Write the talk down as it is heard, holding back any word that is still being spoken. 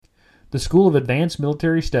The School of Advanced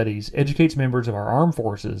Military Studies educates members of our armed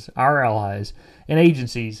forces, our allies, and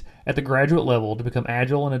agencies at the graduate level to become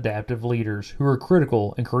agile and adaptive leaders who are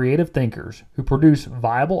critical and creative thinkers who produce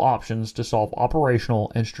viable options to solve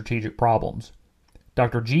operational and strategic problems.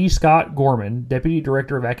 Dr. G. Scott Gorman, Deputy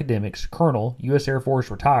Director of Academics, Colonel, U.S. Air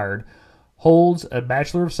Force retired, holds a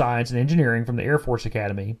Bachelor of Science in Engineering from the Air Force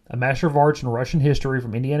Academy, a Master of Arts in Russian History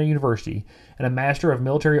from Indiana University, and a Master of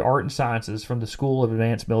Military Art and Sciences from the School of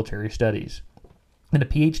Advanced Military Studies, and a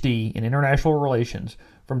PhD in International Relations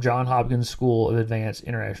from Johns Hopkins School of Advanced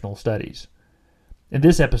International Studies. In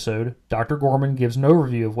this episode, Dr. Gorman gives an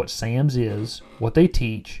overview of what SAMS is, what they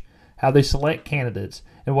teach, how they select candidates,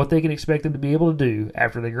 and what they can expect them to be able to do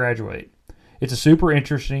after they graduate. It's a super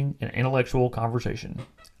interesting and intellectual conversation.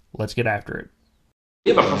 Let's get after it.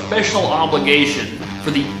 We have a professional obligation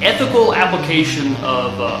for the ethical application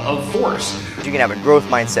of force. You can have a growth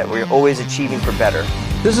mindset where you're always achieving for better.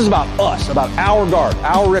 This is about us, about our guard,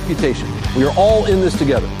 our reputation. We are all in this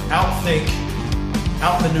together. Outthink,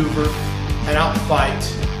 outmaneuver, and outfight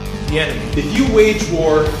the enemy. If you wage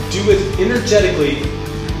war, do it energetically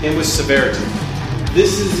and with severity.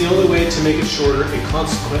 This is the only way to make it shorter and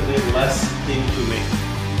consequently less inhumane.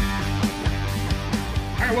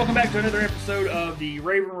 All right, welcome back to another episode of the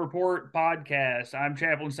Raven Report podcast. I'm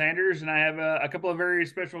Chaplain Sanders, and I have a couple of very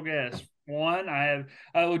special guests. One, I have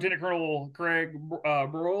Lieutenant Colonel Craig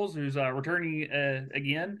Broyles, who's returning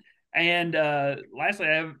again. And lastly,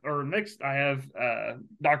 I have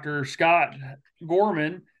Dr. Scott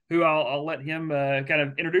Gorman, who I'll let him kind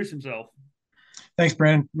of introduce himself. Thanks,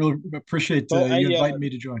 Brandon. Really appreciate you inviting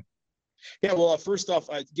me to join. Yeah, well, first off,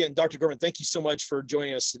 again, Dr. Gorman, thank you so much for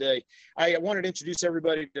joining us today. I wanted to introduce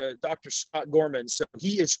everybody to Dr. Scott Gorman. So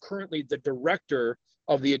he is currently the director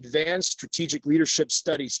of the Advanced Strategic Leadership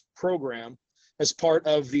Studies program as part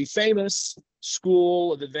of the famous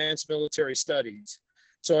School of Advanced Military Studies.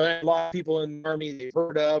 So a lot of people in the Army they've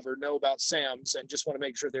heard of or know about SAMS, and just want to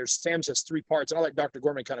make sure SAMS has three parts. And I'll let Dr.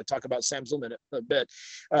 Gorman kind of talk about SAMS a bit.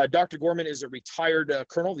 Dr. Gorman is a retired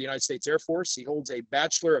colonel of the United States Air Force. He holds a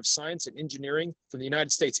Bachelor of Science in Engineering from the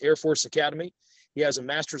United States Air Force Academy. He has a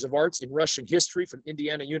Master's of Arts in Russian History from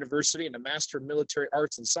Indiana University and a Master of Military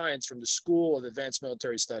Arts and Science from the School of Advanced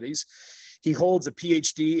Military Studies. He holds a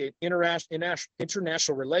PhD in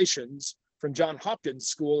International Relations from Johns Hopkins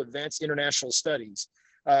School of Advanced International Studies.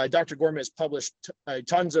 Dr. Gorman has published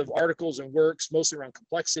tons of articles and works, mostly around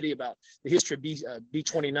complexity, about the history of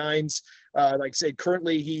B-29s. Like I said,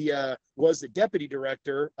 currently he was the deputy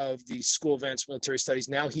director of the School of Advanced Military Studies.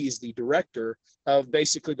 Now he is the director of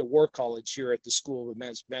basically the War College here at the School of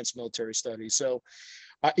Advanced Military Studies. So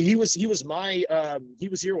he was here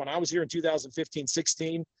when I was here in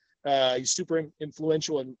 2015-16. He's super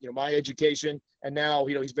influential in my education, and now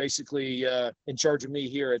he's basically in charge of me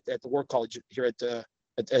here at the War College here at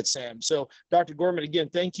SAM. So Dr. Gorman, again,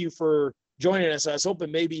 thank you for joining us. I was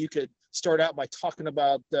hoping maybe you could start out by talking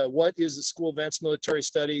about what is the School of Advanced Military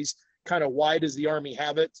Studies, kind of why does the Army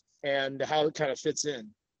have it, and how it kind of fits in.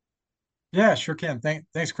 Yeah, sure can.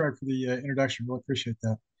 Thanks, Craig, for the introduction. Really appreciate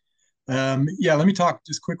that. Let me talk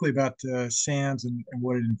just quickly about SAMS and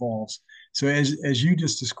what it involves. So as you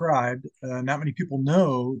just described, not many people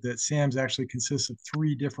know that SAMS actually consists of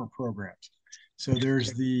three different programs. So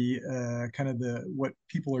there's the what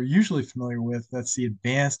people are usually familiar with. That's the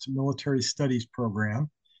Advanced Military Studies program,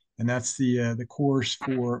 and that's the course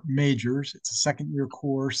for majors. It's a second-year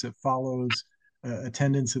course that follows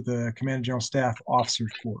attendance at the Command General Staff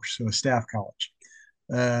Officers course, so a staff college.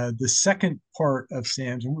 The second part of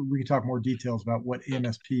SAMS, and we can talk more details about what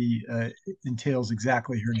AMSP entails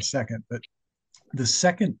exactly here in a second, but the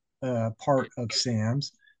second part of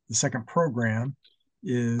SAMS, the second program,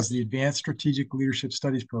 is the Advanced Strategic Leadership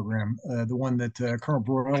Studies program, the one that Colonel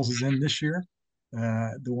Broyles is in this year,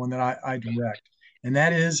 the one that I direct. And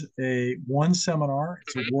that is one seminar.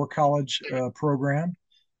 It's a War College program.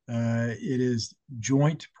 It is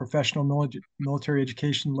joint professional military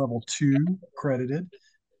education level 2 accredited.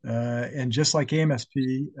 And just like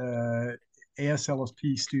AMSP,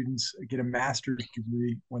 ASLSP students get a master's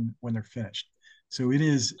degree when they're finished. So it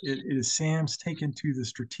is SAMS taken to the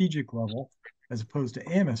strategic level as opposed to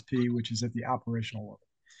AMSP, which is at the operational level.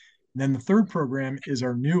 And then the third program is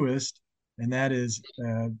our newest, and that is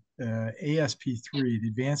ASP3, the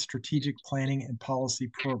Advanced Strategic Planning and Policy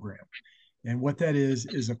Program. And what that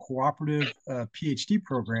is a cooperative PhD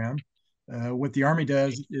program. What the Army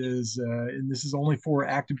does is, and this is only for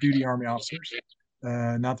active duty Army officers,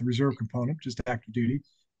 not the reserve component, just active duty.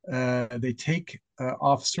 They take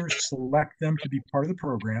officers, select them to be part of the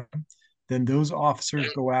program. Then those officers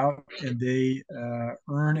go out and they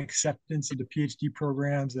earn acceptance into PhD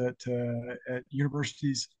programs at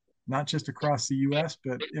universities, not just across the U.S.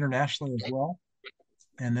 but internationally as well.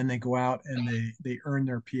 And then they go out and they earn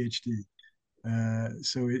their PhD.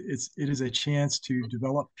 So it is a chance to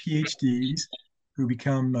develop PhDs who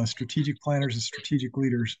become strategic planners and strategic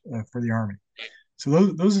leaders for the Army. So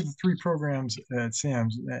those are the three programs at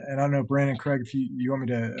SAMS. And I don't know, Brandon, Craig, if you want me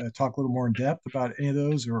to talk a little more in depth about any of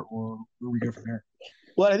those, or where we go from here.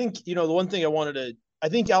 Well, I think, the one thing I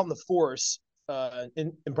think out in the force,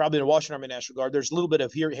 and probably in the Washington Army National Guard, there's a little bit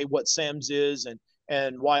of here, hey, what SAMS is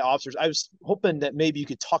and why officers. I was hoping that maybe you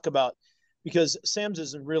could talk about, because SAMS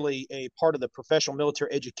isn't really a part of the professional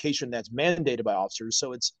military education that's mandated by officers,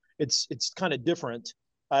 so it's kind of different.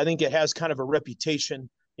 I think it has kind of a reputation,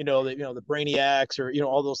 the brainiacs, or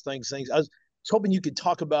all those things. I was hoping you could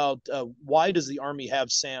talk about why does the Army have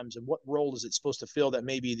SAMS, and what role is it supposed to fill that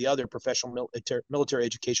maybe the other professional military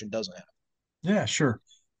education doesn't have. Yeah, sure.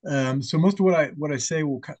 So most of what I say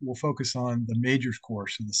will focus on the majors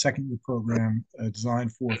course in the second year program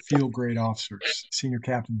designed for field grade officers, senior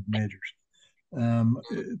captains, and majors.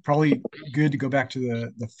 Probably good to go back to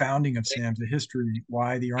the founding of SAMS, the history,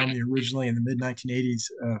 why the Army originally in the mid 1980s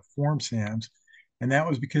formed SAMS, and that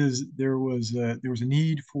was because there was a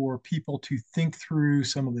need for people to think through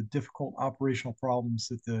some of the difficult operational problems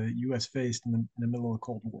that the U.S. faced in the middle of the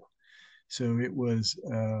Cold War. So it was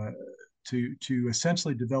to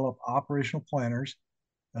essentially develop operational planners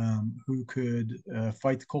who could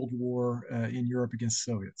fight the Cold War in Europe against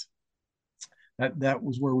the Soviets. That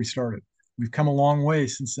was where we started. We've come a long way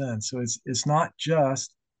since then. So it's not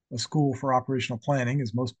just a school for operational planning,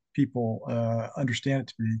 as most people understand it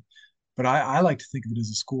to be, but I like to think of it as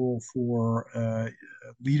a school for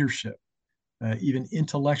leadership, even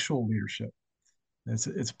intellectual leadership. It's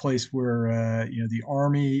a place where the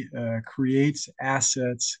Army creates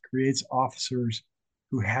assets, creates officers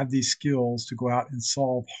who have these skills to go out and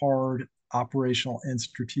solve hard operational and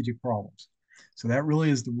strategic problems. So that really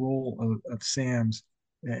is the role of SAMS,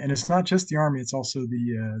 and it's not just the Army; it's also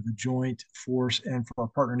the Joint Force and for our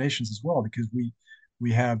partner nations as well, because we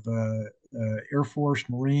have Air Force,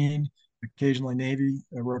 Marine, occasionally Navy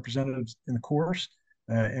representatives in the course,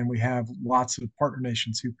 and we have lots of partner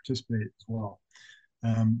nations who participate as well.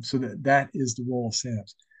 So that is the role of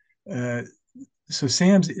SAMS. So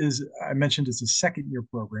SAMS is, I mentioned, it's a second year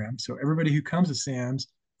program. So everybody who comes to SAMS,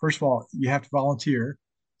 first of all, you have to volunteer.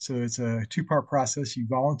 So it's a two-part process. You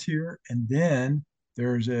volunteer, and then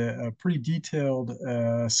there's a pretty detailed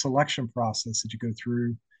selection process that you go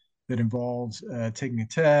through that involves taking a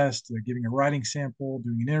test, giving a writing sample,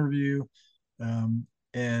 doing an interview,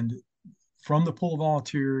 and from the pool of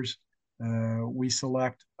volunteers, we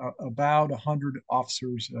select about 100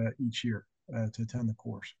 officers each year to attend the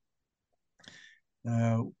course.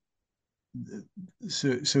 So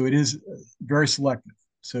it is very selective.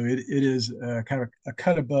 So it is kind of a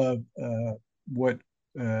cut above what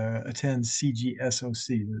attends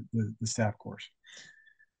CGSOC, the staff course.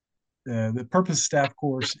 The purpose of staff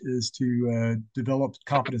course is to develop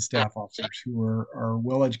competent staff officers who are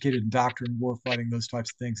well educated in doctrine, warfighting, those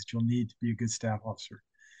types of things that you'll need to be a good staff officer.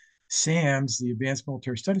 SAMS, the Advanced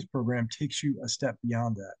Military Studies program, takes you a step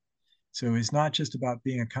beyond that. So it's not just about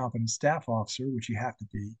being a competent staff officer, which you have to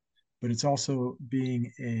be, but it's also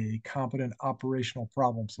being a competent operational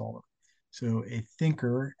problem solver. So a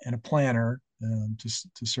thinker and a planner to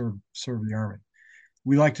serve the Army.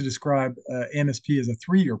 We like to describe MSP as a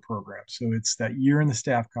 3-year program. So it's that year in the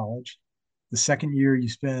Staff College. The second year you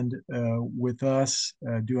spend with us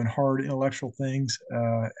doing hard intellectual things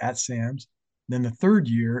at SAMS. Then the third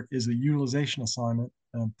year is a utilization assignment,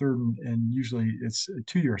 third and usually it's a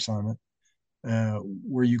 2-year assignment,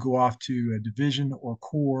 where you go off to a division or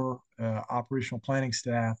corps operational planning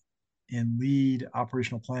staff and lead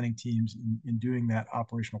operational planning teams in doing that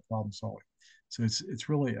operational problem solving. So it's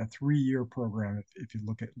really a 3-year program if you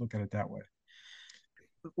look at it that way.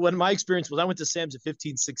 When my experience was, I went to SAMS at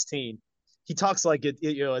 15, 16. He talks like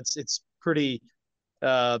it's pretty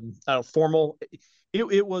formal.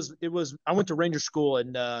 It was I went to Ranger School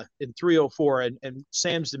in 304, and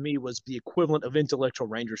SAMS to me was the equivalent of intellectual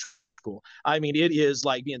Ranger School. I mean, it is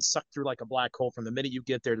like being sucked through like a black hole from the minute you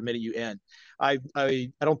get there to the minute you end. I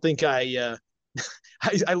don't think I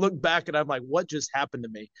look back and I'm like, what just happened to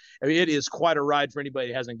me? I mean, it is quite a ride for anybody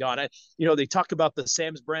that hasn't gone. They talk about the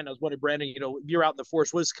SAMS brand. I was wondering, Brandon, you're out in the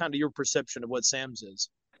force. What is kind of your perception of what SAMS is?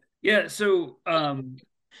 Yeah, so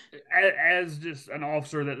as just an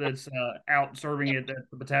officer that's out serving at the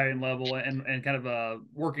battalion level and kind of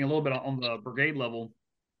working a little bit on the brigade level,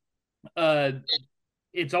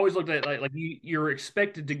 it's always looked at like you're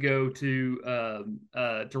expected to go to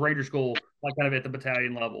Ranger School like kind of at the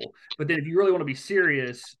battalion level. But then if you really want to be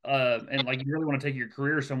serious and like you really want to take your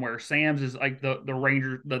career somewhere, Sam's is like the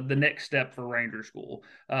Ranger the next step for Ranger School.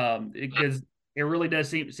 Because it really does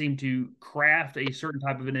seem to craft a certain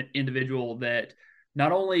type of an individual that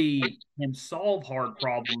not only can solve hard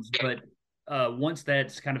problems, but once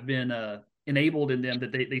that's kind of been enabled in them,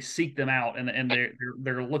 that they seek them out and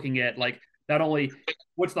they're looking at like not only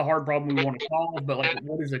what's the hard problem we want to solve, but like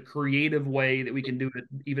what is a creative way that we can do it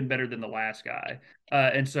even better than the last guy.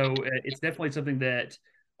 And so it's definitely something that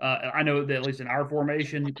I know that at least in our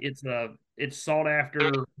formation, it's sought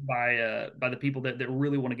after by the people that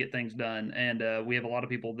really want to get things done, and we have a lot of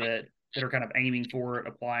people that are kind of aiming for it,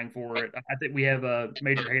 applying for it. I think we have a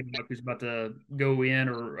Major Haydock who's about to go in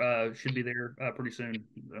or should be there pretty soon.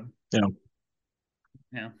 So, Yeah.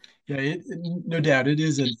 yeah. Yeah, no doubt, it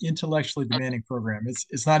is an intellectually demanding program.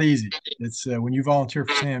 It's not easy. It's when you volunteer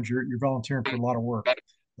for SAMS, you're volunteering for a lot of work,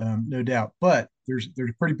 no doubt. But there's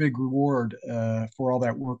a pretty big reward for all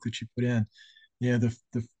that work that you put in. You know,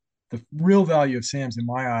 the real value of SAMS in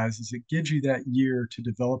my eyes is it gives you that year to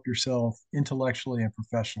develop yourself intellectually and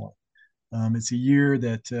professionally. It's a year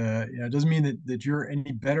that it doesn't mean that you're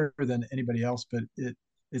any better than anybody else, but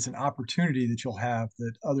it's an opportunity that you'll have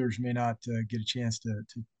that others may not get a chance to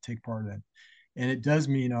take part in. And it does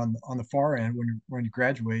mean on the far end when you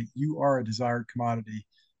graduate, you are a desired commodity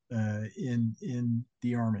in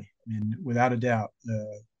the Army. I mean, without a doubt,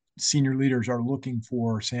 senior leaders are looking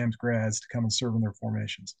for SAMS grads to come and serve in their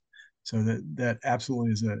formations. So that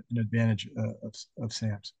absolutely is an advantage of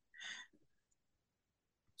SAMS.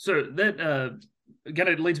 So that kind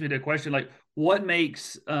of leads me to a question like, what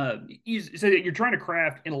makes you say that you're trying to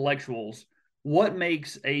craft intellectuals? What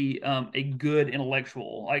makes a good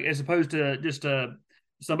intellectual, like as opposed to just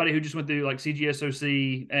somebody who just went through like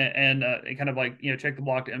CGSOC and kind of like check the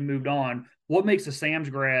block and moved on? What makes a SAMS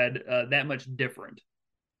grad that much different?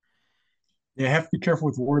 Yeah, I have to be careful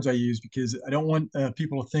with the words I use because I don't want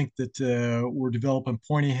people to think that we're developing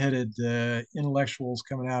pointy-headed intellectuals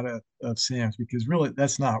coming out of SAMS, because really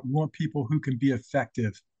that's not. We want people who can be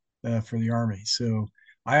effective for the Army. So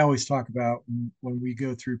I always talk about when we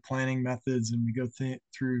go through planning methods and we go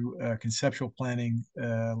through conceptual planning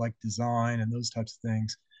like design and those types of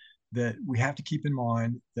things, that we have to keep in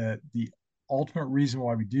mind that the ultimate reason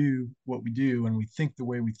why we do what we do and we think the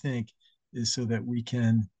way we think is so that we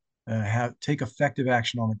can take effective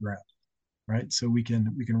action on the ground, right? So we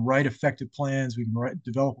can write effective plans, we can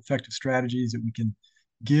develop effective strategies that we can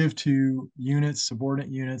give to units,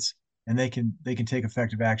 subordinate units, and they can take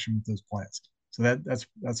effective action with those plans. So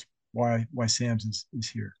that's why SAMS is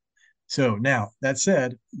here. So now that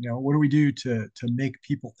said, what do we do to make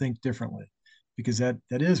people think differently? Because that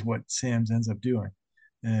is what SAMS ends up doing.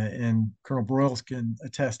 And Colonel Broyles can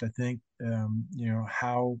attest, I think,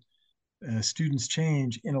 how students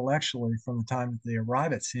change intellectually from the time that they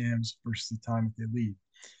arrive at SAMS versus the time that they leave.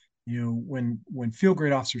 When field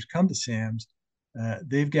grade officers come to SAMS,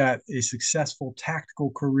 they've got a successful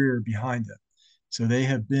tactical career behind them. So they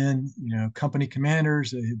have been, company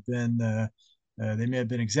commanders. They have been, they may have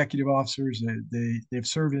been executive officers. They've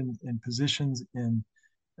served in positions in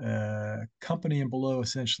company and below,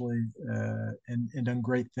 essentially, and done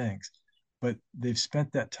great things. But they've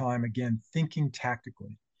spent that time again thinking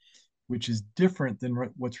tactically, which is different than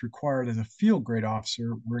what's required as a field grade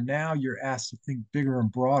officer, where now you're asked to think bigger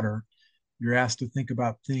and broader. You're asked to think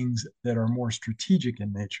about things that are more strategic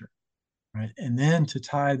in nature, right? And then to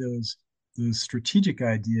tie those strategic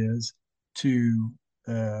ideas to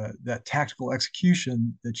that tactical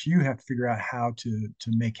execution that you have to figure out how to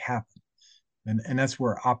make happen. And that's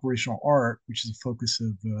where operational art, which is a focus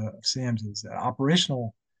of SAMS, is that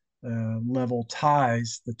operational level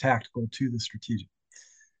ties the tactical to the strategic.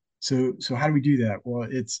 So how do we do that? Well,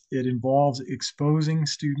 it involves exposing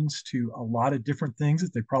students to a lot of different things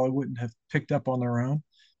that they probably wouldn't have picked up on their own.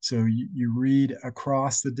 So you read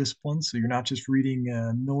across the disciplines. So you're not just reading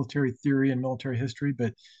military theory and military history,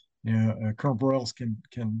 but Colonel Broyles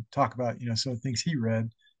can talk about some of the things he read,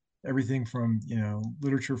 everything from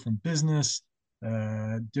literature from business,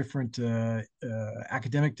 different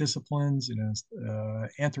academic disciplines,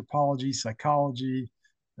 anthropology, psychology,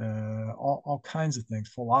 all kinds of things,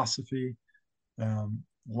 philosophy,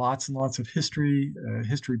 lots and lots of history,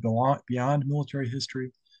 history beyond military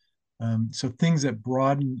history. So things that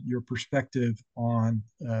broaden your perspective on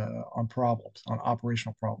problems, on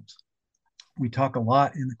operational problems. We talk a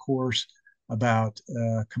lot in the course about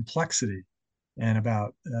complexity and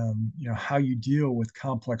about how you deal with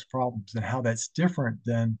complex problems and how that's different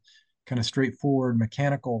than kind of straightforward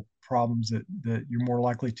mechanical problems that you're more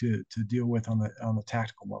likely to deal with on the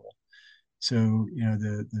tactical level. So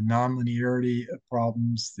the nonlinearity of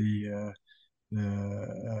problems, the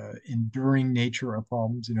enduring nature of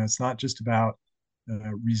problems. It's not just about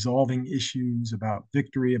resolving issues, about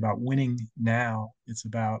victory, about winning now. It's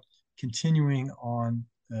about continuing on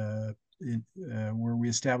where we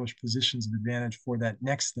establish positions of advantage for that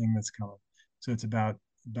next thing that's coming. So it's about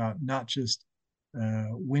not just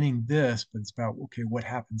winning this, but it's about, okay, what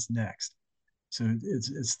happens next? So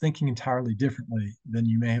it's thinking entirely differently than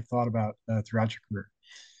you may have thought about throughout your career.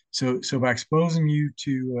 So by exposing you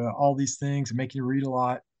to all these things and making you read a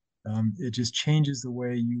lot, it just changes the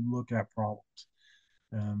way you look at problems.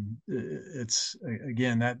 It's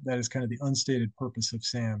again that is kind of the unstated purpose of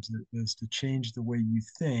SAMS, is to change the way you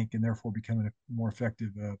think and therefore become a more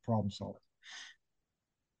effective problem solver.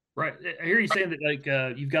 Right. I hear you saying that like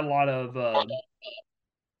you've got a lot of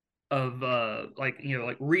like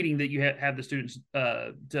like reading that you have the students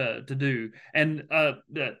to do, and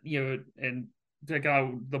that and to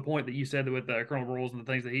kind of the point that you said with Colonel Rules and the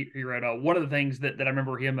things that he read. One of the things that I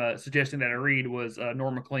remember him suggesting that I read was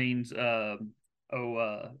Norm Maclean's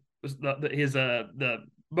was his the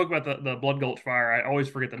book about the Blood Gulch fire. I always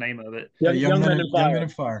forget the name of it. Young Men and Fire. Young Men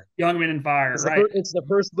and Fire. Young Men and Fire. It's Right. it's the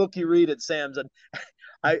first book you read at Sam's, and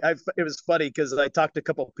it was funny because I talked to a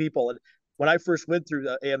couple of people, and when I first went through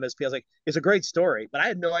the AMSP, I was like, it's a great story, but I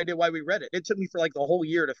had no idea why we read it. It took me for like the whole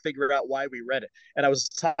year to figure out why we read it. And I was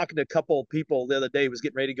talking to a couple of people the other day who was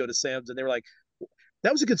getting ready to go to Sam's, and they were like,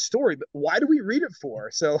 that was a good story, but why do we read it for?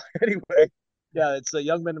 So anyway, yeah, it's a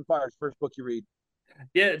Young Men and Fire's first book you read.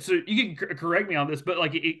 Yeah, so you can correct me on this, but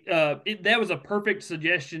like that was a perfect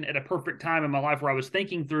suggestion at a perfect time in my life where I was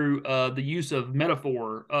thinking through the use of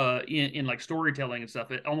metaphor in like storytelling and stuff.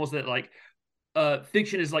 It almost that like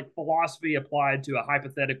fiction is like philosophy applied to a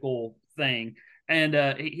hypothetical thing. And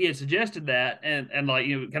he had suggested that, and like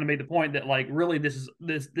kind of made the point that like really this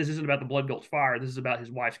isn't about the Blood Gulch fire. This is about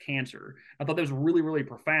his wife's cancer. I thought that was really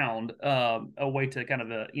profound, a way to kind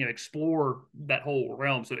of explore that whole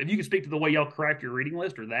realm. So if you could speak to the way y'all craft your reading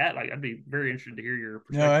list or that, like I'd be very interested to hear your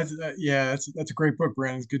perspective. No, that's a great book,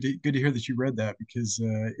 Brandon. It's good to hear that you read that, because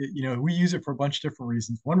we use it for a bunch of different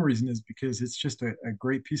reasons. One reason is because it's just a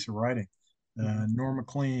great piece of writing. Norm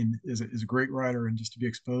Maclean is a great writer, and just to be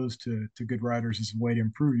exposed to good writers is a way to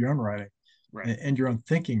improve your own writing, Right. and your own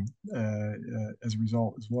thinking as a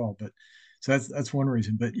result as well. But so that's one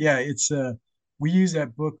reason. But yeah, it's we use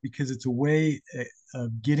that book because it's a way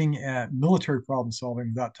of getting at military problem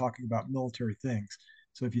solving without talking about military things.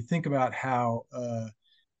 So if you think about how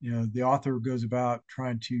the author goes about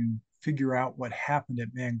trying to figure out what happened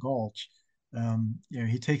at Man Gulch,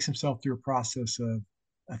 he takes himself through a process of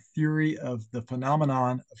a theory of the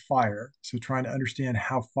phenomenon of fire. So trying to understand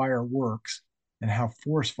how fire works and how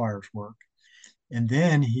forest fires work. And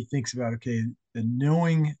then he thinks about, okay,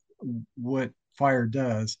 knowing what fire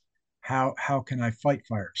does, how can I fight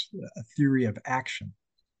fires? A theory of action.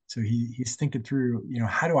 So he's thinking through,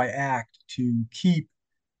 how do I act to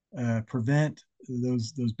prevent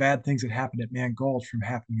those bad things that happened at Man Gulch from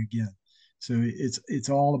happening again. So it's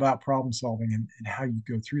all about problem solving and how you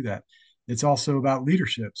go through that. It's also about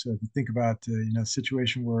leadership. So if you think about a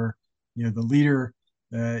situation where the leader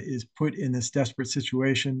is put in this desperate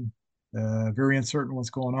situation, very uncertain what's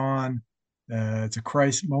going on. It's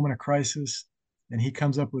a moment of crisis, and he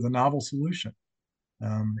comes up with a novel solution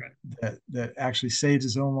that actually saves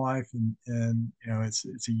his own life, and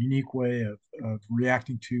it's a unique way of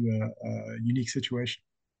reacting to a unique situation.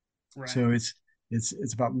 Right. So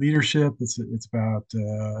it's about leadership. It's about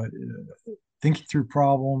thinking through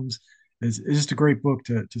problems. It's just a great book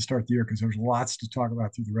to start the year, because there's lots to talk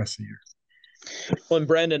about through the rest of the year. Well, and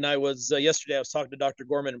Brandon, I was yesterday. I was talking to Dr.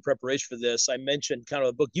 Gorman in preparation for this. I mentioned kind of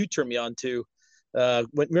a book you turned me on to.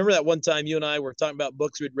 Remember that one time you and I were talking about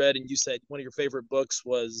books we'd read, and you said one of your favorite books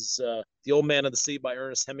was The Old Man of the Sea by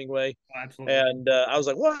Ernest Hemingway. Oh, absolutely. And I was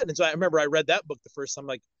like, what? And so I remember I read that book the first time.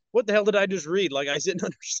 Like, what the hell did I just read? Like, I didn't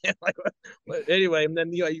understand. Like, anyway, and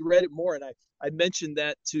then you read it more, and I mentioned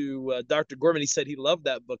that to Dr. Gorman. He said he loved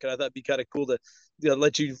that book, and I thought it'd be kind of cool to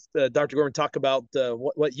let you, Dr. Gorman, talk about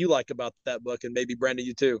what you like about that book, and maybe Brandon,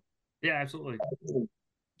 you too. Yeah, absolutely.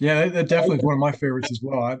 Yeah, that definitely is one of my favorites as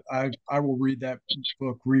well. I will read that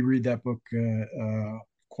book, reread that book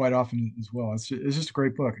quite often as well. It's just a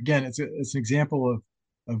great book. Again, it's an example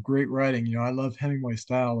of great writing. I love Hemingway's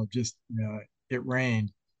style of just it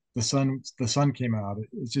rained, the sun came out.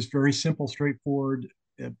 It's just very simple, straightforward,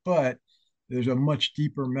 but there's a much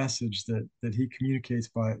deeper message that he communicates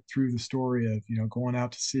through the story of going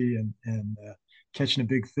out to sea and catching a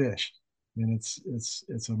big fish. And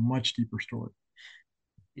it's a much deeper story.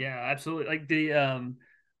 Yeah, absolutely. Like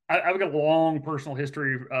I've got a long personal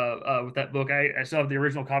history with that book. I still have the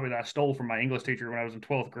original copy that I stole from my English teacher when I was in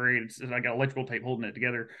 12th grade. I got electrical tape holding it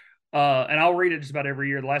together. And I'll read it just about every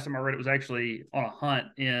year. The last time I read it was actually on a hunt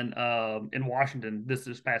in Washington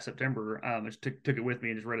this past September. I just took it with me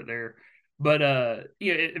and just read it there. But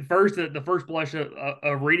yeah, at first the first blush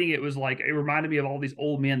of reading it was like it reminded me of all these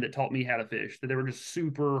old men that taught me how to fish. That they were just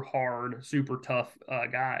super hard, super tough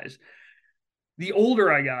guys. The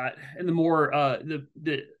older I got, and the more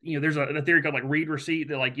there's a theory called like read receipt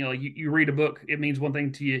that like you read a book, it means one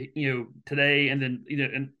thing to you today, and then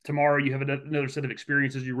and tomorrow you have another set of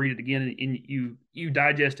experiences. You read it again, and you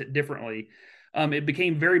digest it differently. It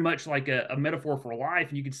became very much like a metaphor for life,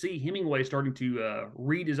 and you could see Hemingway starting to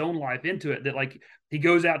read his own life into it. That like he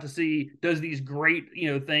goes out to sea, does these great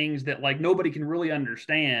things that like nobody can really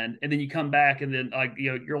understand, and then you come back, and then like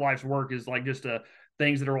your life's work is like just a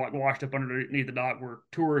things that are like washed up underneath the dock where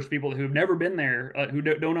tourists, people who have never been there, who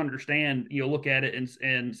don't understand, look at it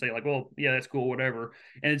and say like, well, yeah, that's cool, whatever.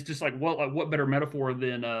 And it's just like, what better metaphor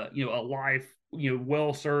than, a life,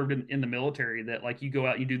 well served in the military that like you go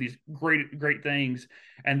out, you do these great things.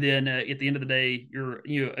 And then at the end of the day, you're,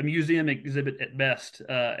 a museum exhibit at best.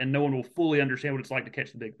 And no one will fully understand what it's like to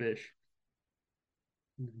catch the big fish.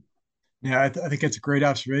 Yeah, I think it's a great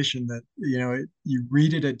observation that you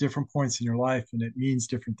read it at different points in your life, and it means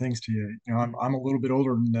different things to you. I'm a little bit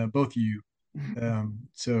older than both of you,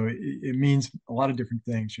 so it means a lot of different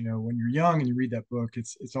things. When you're young and you read that book,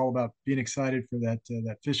 it's all about being excited for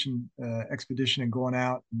that fishing expedition and going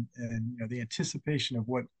out, and the anticipation of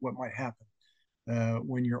what might happen.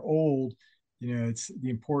 When you're old, it's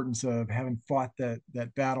the importance of having fought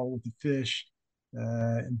that battle with the fish,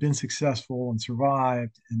 and been successful and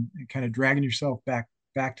survived, and kind of dragging yourself back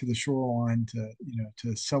to the shoreline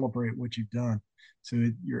to celebrate what you've done. So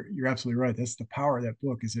you're absolutely right. That's the power of that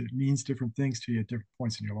book, is it means different things to you at different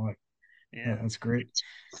points in your life. Yeah, that's great.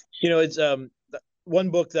 It's one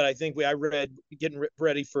book that I think I read getting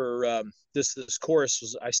ready for this course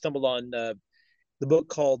was I stumbled on the book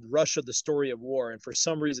called Russia, the Story of War. And for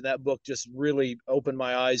some reason, that book just really opened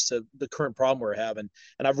my eyes to the current problem we're having.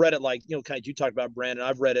 And I've read it like, kind of you talked about, Brandon,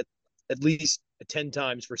 I've read it at least 10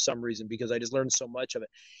 times for some reason because I just learned so much of it.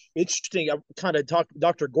 Interesting. I kind of talked,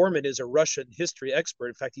 Dr. Gorman is a Russian history expert.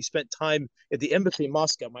 In fact, he spent time at the embassy in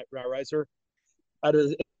Moscow, right, sir?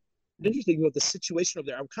 Interesting about the situation over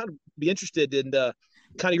there. I'm kind of be interested in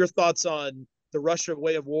kind of your thoughts on the Russia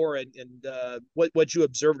way of war and what you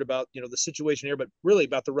observed about the situation here, but really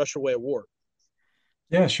about the Russia way of war.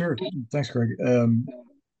 Yeah, sure. Thanks, Greg.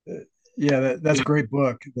 Yeah, that's a great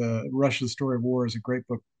book. The Russia, the Story of War is a great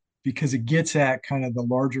book because it gets at kind of the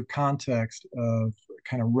larger context of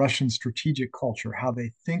kind of Russian strategic culture, how they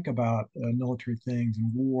think about military things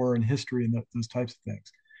and war and history and those types of things,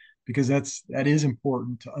 because that is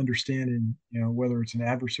important to understanding, whether it's an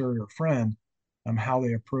adversary or friend, how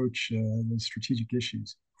they approach the strategic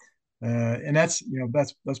issues. And that's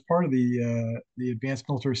part of the advanced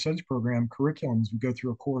military studies program curriculums. We go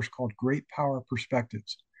through a course called Great Power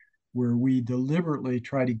Perspectives, where we deliberately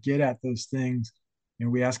try to get at those things.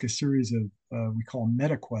 We ask a series of we call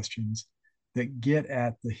meta questions that get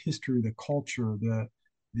at the history, the culture,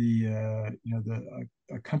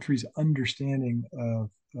 a country's understanding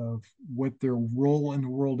of what their role in the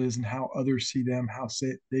world is and how others see them,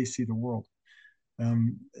 they see the world.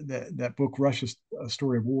 That book, Russia, A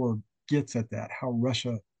Story of War, gets at that, how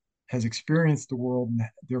Russia has experienced the world and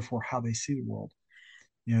therefore how they see the world.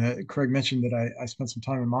 Craig mentioned that I spent some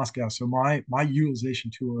time in Moscow. So my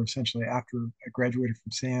utilization tour, essentially after I graduated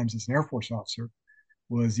from SAMS as an Air Force officer,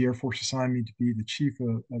 was the Air Force assigned me to be the chief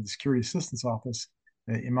of the Security Assistance Office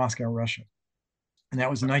in Moscow, Russia. And that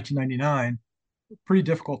was in 1999, a pretty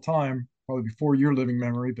difficult time, probably before your living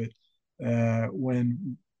memory, but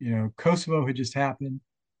when Kosovo had just happened.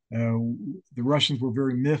 The Russians were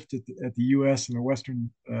very miffed at the U.S. and the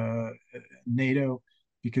Western NATO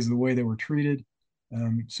because of the way they were treated.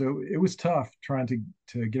 So it was tough trying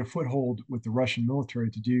to get a foothold with the Russian military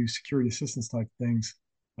to do security assistance type things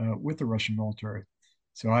with the Russian military.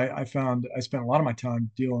 So I found I spent a lot of my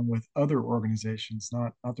time dealing with other organizations,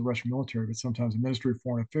 not the Russian military, but sometimes the Ministry of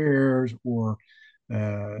Foreign Affairs or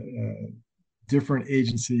different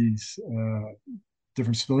agencies,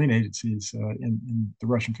 different civilian agencies in the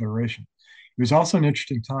Russian Federation. It was also an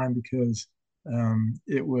interesting time because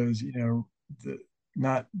it was,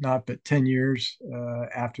 not but 10 years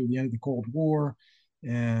after the end of the Cold War,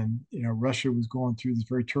 and Russia was going through this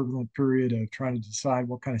very turbulent period of trying to decide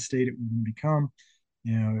what kind of state it was going to become.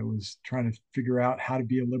 It was trying to figure out how to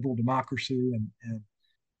be a liberal democracy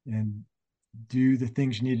and do the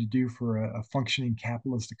things you need to do for a functioning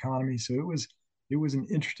capitalist economy. So it was an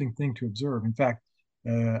interesting thing to observe. In fact,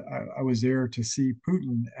 I was there to see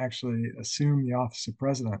Putin actually assume the office of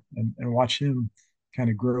president and watch him kind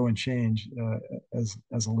of grow and change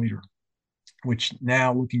as a leader, which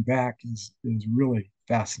now looking back is really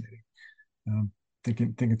fascinating. Um,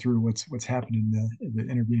 thinking through what's happened in the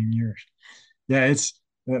intervening years. Yeah, it's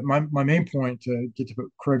my main point to get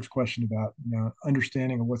to Craig's question about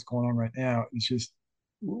understanding of what's going on right now is just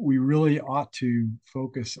we really ought to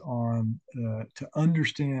focus on to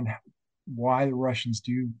understand why the Russians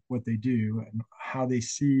do what they do and how they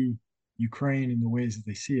see Ukraine in the ways that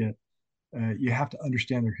they see it. You have to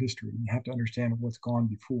understand their history. You have to understand what's gone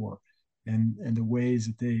before, and the ways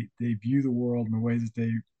that they view the world and the ways that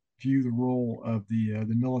they view the role of the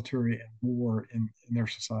military and war in their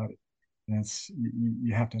society. And that's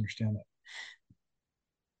you have to understand that.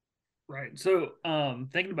 Right. So,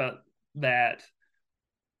 thinking about that,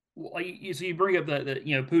 like so you bring up that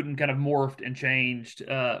Putin kind of morphed and changed.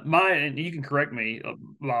 And you can correct me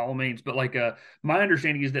by all means, but my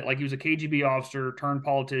understanding is that like he was a KGB officer turned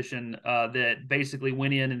politician that basically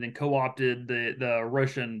went in and then co-opted the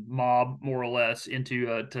Russian mob more or less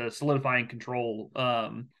into to solidifying control.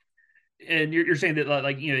 And you're saying that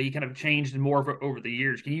like he kind of changed and more over the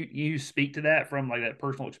years. Can you speak to that from like that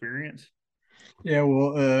personal experience? Yeah,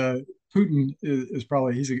 well, Putin is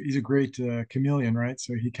probably he's a great chameleon, right?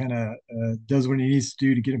 So he kind of does what he needs to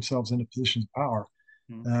do to get himself into positions of power.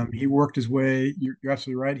 He worked his way. You're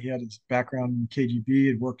absolutely right. He had his background in KGB.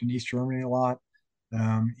 Had worked in East Germany a lot.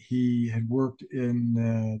 He had worked in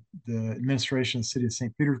the administration of the city of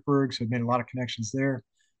St. Petersburg, so he made a lot of connections there.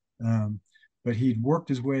 Um, but he'd worked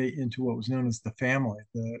his way into what was known as the family,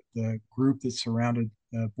 the group that surrounded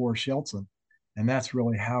Boris Yeltsin. And that's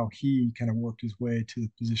really how he kind of worked his way to the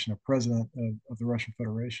position of president of the Russian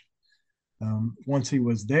Federation. Once he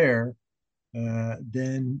was there,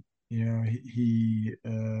 then he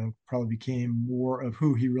probably became more of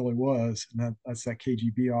who he really was, and that's that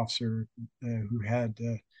KGB officer who had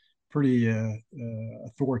pretty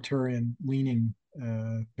authoritarian leaning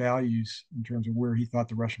values in terms of where he thought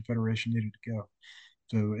the Russian Federation needed to go.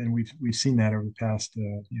 So, and we've seen that over the past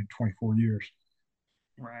 24 years.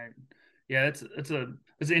 Right. Yeah, it's an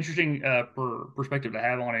interesting perspective to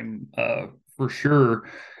have on him for sure.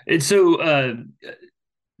 And so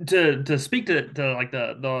to speak to like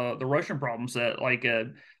the Russian problem set,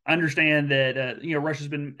 I understand that Russia's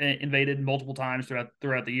been invaded multiple times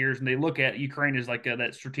throughout the years, and they look at Ukraine as like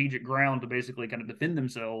that strategic ground to basically kind of defend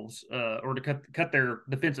themselves or to cut their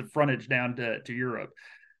defensive frontage down to Europe.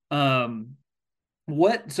 Um,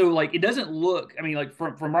 what so like it doesn't look, I mean, like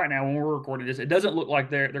from right now when we're recording this, it doesn't look like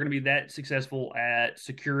they're going to be that successful at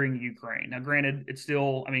securing Ukraine. Now granted, it's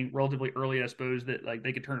still, I mean, relatively early, I suppose, that like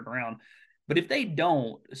they could turn it around, but if they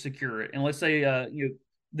don't secure it and let's say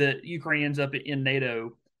the Ukraine ends up in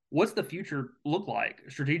NATO, what's the future look like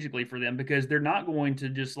strategically for them, because they're not going to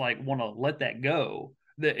just like want to let that go.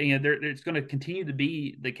 It's going to continue to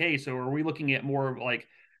be the case. So are we looking at more of like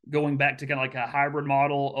going back to kind of like a hybrid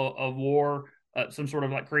model of war, some sort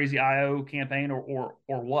of like crazy IO campaign, or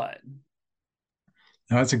what?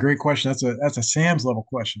 Now, that's a great question. That's a Sam's level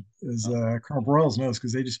question, as Colonel Broyles knows,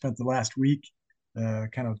 because they just spent the last week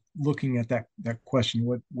kind of looking at that question.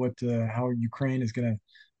 What how Ukraine is going to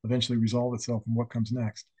eventually resolve itself and what comes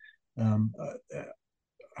next. Um,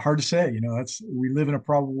 Hard to say. That's we live in a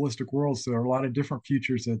probabilistic world, so there are a lot of different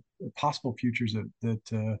futures that possible futures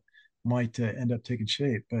that might end up taking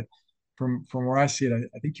shape. But from where I see it,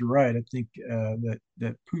 I think you're right. I think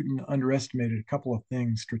that Putin underestimated a couple of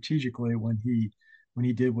things strategically when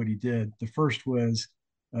he did what he did. The first was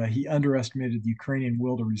he underestimated the Ukrainian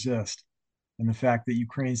will to resist, and the fact that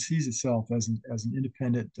Ukraine sees itself as an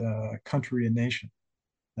independent country and nation.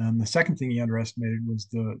 The second thing he underestimated was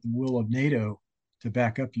the will of NATO to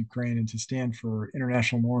back up Ukraine and to stand for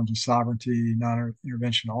international norms of sovereignty,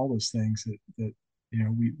 non-intervention, all those things that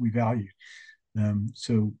we value.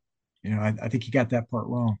 So, I think he got that part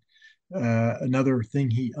wrong. Another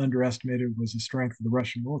thing he underestimated was the strength of the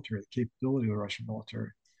Russian military, the capability of the Russian military,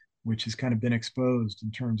 which has kind of been exposed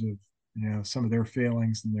in terms of some of their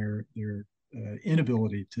failings and their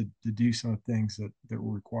inability to do some of the things that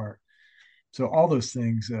were required. So all those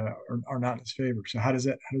things are not in his favor. So how does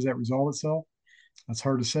that resolve itself? That's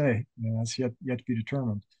hard to say. That's yet to be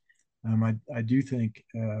determined. I do think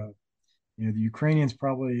the Ukrainians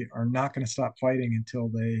probably are not going to stop fighting until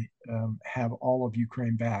they have all of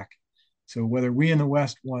Ukraine back. So whether we in the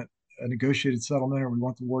West want a negotiated settlement or we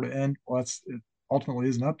want the war to end, well, it ultimately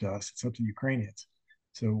isn't up to us. It's up to the Ukrainians.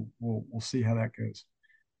 So we'll see how that goes.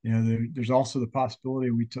 there's also the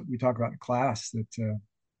possibility we talk about in class that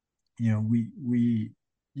we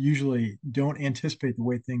usually don't anticipate the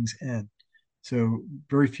way things end. So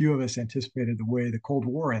very few of us anticipated the way the Cold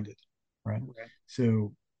War ended, right? Okay.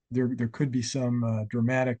 So there could be some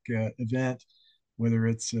dramatic event, whether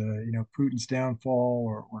it's Putin's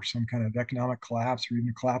downfall or some kind of economic collapse or even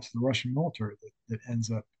a collapse of the Russian military that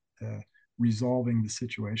ends up resolving the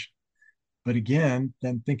situation. But again,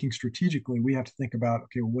 then thinking strategically, we have to think about,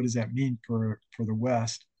 okay, well, what does that mean for the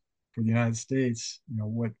West, for the United States?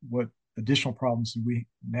 What additional problems do we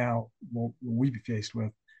now will we be faced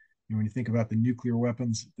with? When you think about the nuclear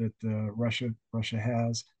weapons that Russia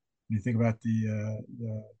has, when you think about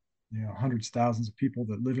the hundreds of thousands of people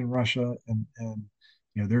that live in Russia and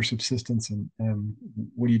their subsistence and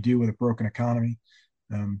what do you do with a broken economy?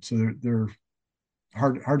 So they're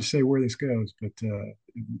hard to say where this goes, but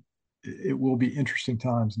it will be interesting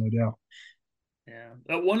times, no doubt.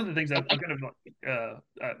 Yeah. One of the things I've kind of,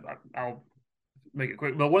 I'll make it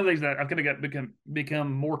quick, but one of the things that I've kind of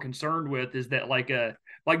become more concerned with is that like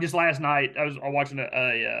just last night I was watching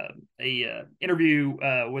a interview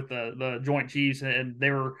with the Joint Chiefs, and they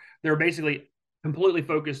were basically completely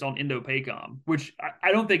focused on Indo-PACOM, which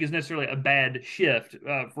I don't think is necessarily a bad shift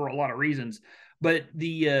for a lot of reasons. But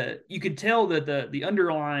you could tell that the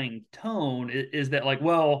underlying tone is that like,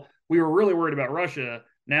 well, we were really worried about Russia.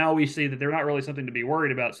 Now we see that they're not really something to be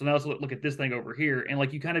worried about. So now let's look at this thing over here. And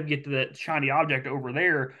like you kind of get to that shiny object over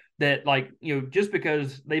there that like, just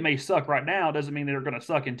because they may suck right now doesn't mean they're going to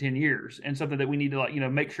suck in 10 years, and something that we need to like,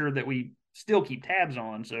 make sure that we still keep tabs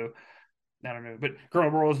on. So I don't know. But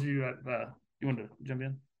Colonel Broyles, you want to jump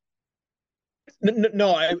in?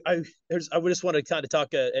 No, I just want to kind of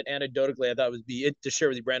talk anecdotally. I thought it would be it to share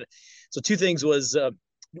with you, Brandon. So two things was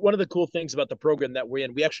one of the cool things about the program that we're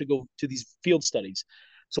in. We actually go to these field studies.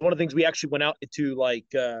 So one of the things we actually went out to like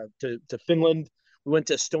to Finland. We went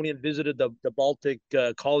to Estonia and visited the Baltic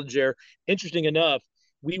college there. Interesting enough,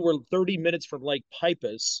 we were 30 minutes from Lake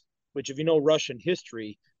Peipus, which if you know Russian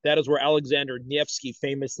history, that is where Alexander Nevsky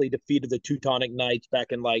famously defeated the Teutonic Knights back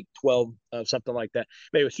in like 12, something like that.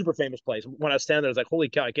 Maybe a super famous place. When I was standing there, I was like, holy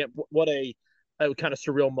cow, I can't, what a kind of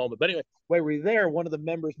surreal moment. But anyway, while we were there, one of the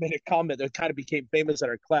members made a comment that kind of became famous at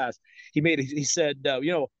our class. He said,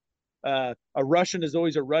 a Russian is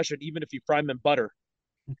always a Russian, even if you fry them in butter.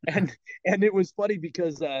 And it was funny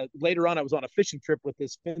because later on, I was on a fishing trip with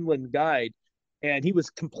this Finland guide, and he was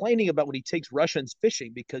complaining about when he takes Russians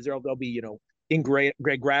fishing because they'll be, in great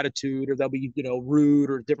gratitude, or they'll be, rude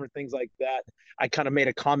or different things like that. I kind of made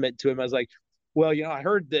a comment to him. I was like, well, I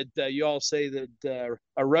heard that you all say that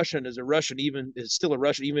a Russian is a Russian, is still a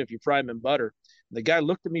Russian, even if you fry him in butter. And the guy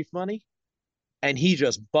looked at me funny, and he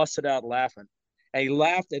just busted out laughing. And he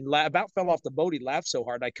laughed and about fell off the boat. He laughed so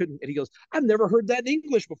hard I couldn't. And he goes, "I've never heard that in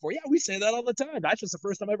English before." Yeah, we say that all the time. That's just the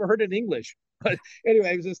first time I ever heard it in English. But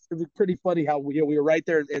anyway, it was pretty funny how we were right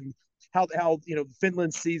there, and how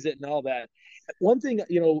Finland sees it and all that. One thing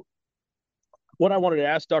what I wanted to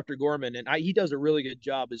ask Dr. Gorman, and he does a really good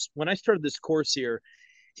job, is when I started this course here,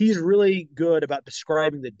 he's really good about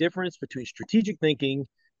describing the difference between strategic thinking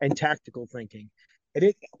and tactical thinking.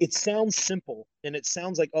 And it sounds simple, and it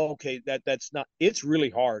sounds like, oh, okay, that's not. It's really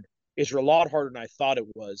hard. It's a lot harder than I thought it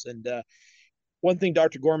was. And one thing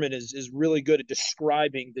Dr. Gorman is really good at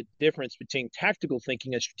describing the difference between tactical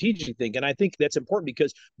thinking and strategic thinking. And I think that's important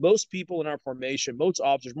because most people in our formation, most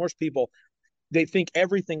officers, most people, they think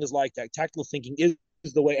everything is like that. Tactical thinking is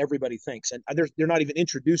the way everybody thinks, and they're not even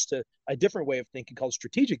introduced to a different way of thinking called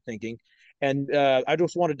strategic thinking. And I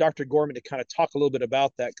just wanted Dr. Gorman to kind of talk a little bit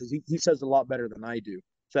about that because he says a lot better than I do.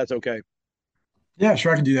 So that's okay. Yeah,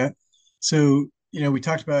 sure, I can do that. So, we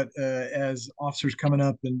talked about as officers coming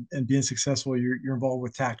up and being successful, you're involved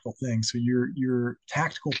with tactical things. So your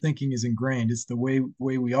tactical thinking is ingrained. It's the way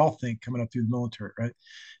we all think coming up through the military, right?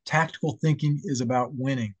 Tactical thinking is about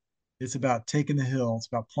winning. It's about taking the hill. It's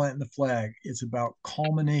about planting the flag. It's about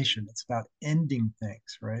culmination. It's about ending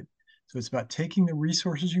things, right? So it's about taking the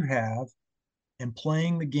resources you have and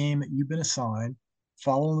playing the game that you've been assigned,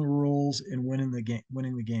 following the rules, and winning the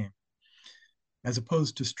game. As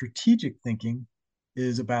opposed to strategic thinking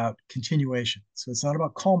is about continuation. So it's not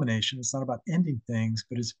about culmination. It's not about ending things,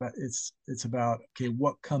 but it's about, okay,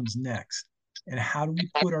 what comes next, and how do we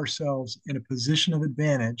put ourselves in a position of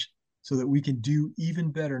advantage so that we can do even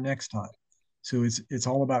better next time. So it's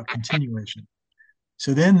all about continuation.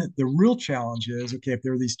 So then the real challenge is, okay, if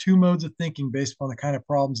there are these two modes of thinking based upon the kind of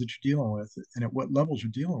problems that you're dealing with and at what levels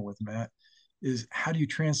you're dealing with, Matt, is how do you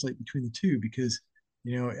translate between the two? Because,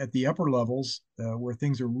 at the upper levels where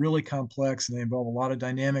things are really complex and they involve a lot of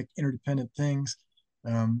dynamic, interdependent things,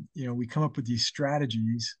 We come up with these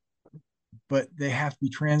strategies, but they have to be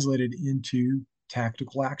translated into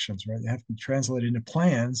tactical actions, right? They have to be translated into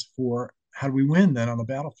plans for how do we win then on the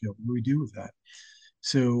battlefield? What do we do with that?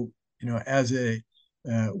 So, as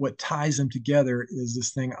what ties them together is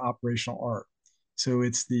this thing, operational art. So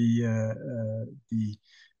it's the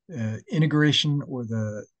integration or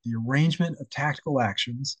the arrangement of tactical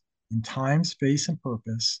actions in time, space, and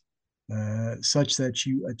purpose, such that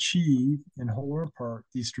you achieve in whole or in part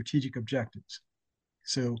these strategic objectives.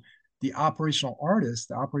 So the operational artist,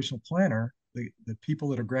 the operational planner, the people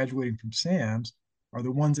that are graduating from SAMS are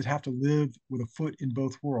the ones that have to live with a foot in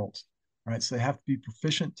both worlds, right? So they have to be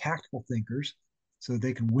proficient tactical thinkers so that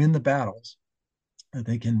they can win the battles, that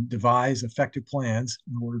they can devise effective plans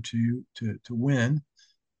in order to win.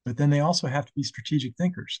 But then they also have to be strategic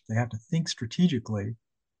thinkers. They have to think strategically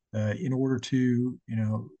in order to,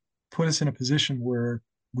 put us in a position where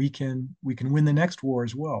we can win the next war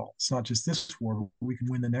as well. It's not just this war; we can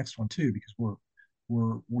win the next one too because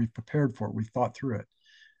we've prepared for it. We've thought through it.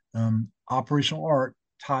 Operational art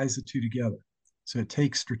ties the two together. So it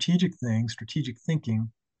takes strategic things, strategic thinking,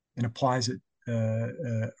 and applies it,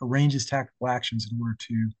 arranges tactical actions in order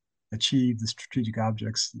to achieve the strategic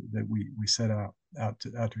objects that we set out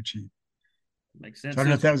to achieve. Makes sense. So I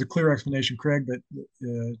don't know if that was a clear explanation, Craig, but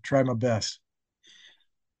tried my best.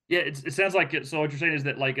 Yeah, it sounds like it. So what you're saying is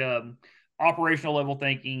that like operational level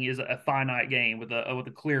thinking is a finite game with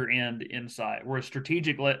a clear end in sight, whereas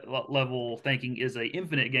strategic level thinking is a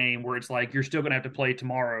infinite game where it's like you're still going to have to play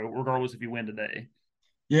tomorrow regardless if you win today.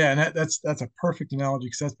 Yeah, and that's a perfect analogy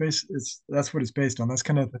because that's what it's based on. That's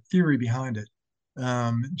kind of the theory behind it.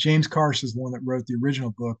 James Carse is the one that wrote the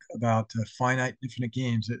original book about finite infinite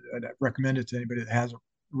games. I'd recommend it to anybody that hasn't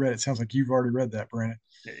read it. Sounds like you've already read that, Brandon.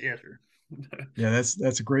 Yeah, sure. Yeah,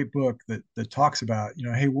 that's a great book that talks about,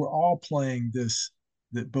 hey, we're all playing this,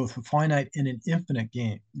 that both a finite and an infinite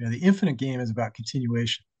game. The infinite game is about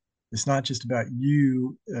continuation. It's not just about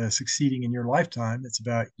you succeeding in your lifetime. It's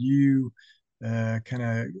about you kind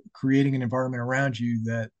of creating an environment around you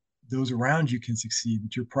that those around you can succeed,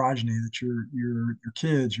 that your progeny, that your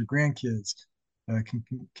kids, your grandkids can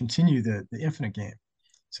continue the infinite game.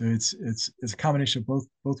 So it's a combination of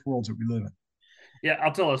both worlds that we live in. Yeah,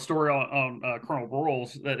 I'll tell a story on Colonel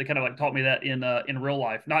Broyles that kind of like taught me that in real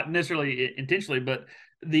life, not necessarily intentionally, but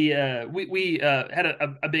we had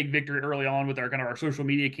a big victory early on with our kind of our social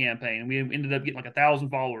media campaign. We ended up getting like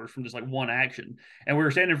 1,000 followers from just like one action, and we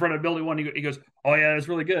were standing in front of building one. He goes, "Oh yeah, that's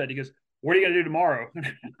really good." He goes, "What are you gonna do tomorrow?"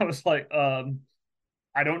 I was like,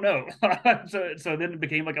 I don't know. So then it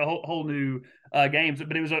became like a whole new game.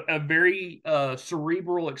 But it was a very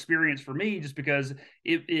cerebral experience for me, just because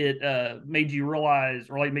it made you realize,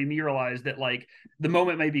 or like made me realize that like the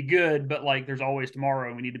moment may be good, but like there's always tomorrow,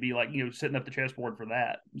 and we need to be like setting up the chessboard for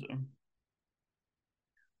that. So.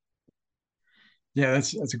 Yeah,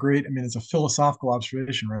 that's a great. I mean, it's a philosophical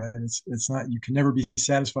observation, right? It's not, you can never be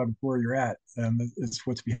satisfied with where you're at. It's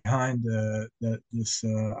what's behind this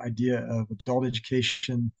idea of adult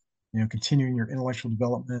education. Continuing your intellectual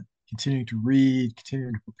development, continuing to read,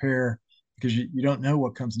 continuing to prepare, because you don't know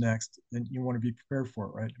what comes next, and you want to be prepared for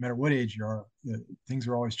it, right? No matter what age you are, things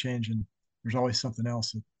are always changing. There's always something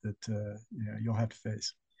else that you'll have to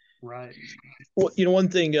face. Right. Well, one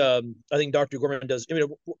thing I think Dr. Gorman does. I mean,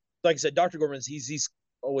 like I said, Dr. Gorman's he's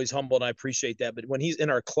always humble, and I appreciate that. But when he's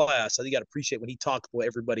in our class, I think you got to appreciate when he talks. Well,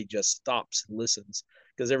 everybody just stops and listens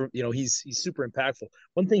because he's super impactful.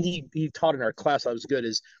 One thing he taught in our class that was good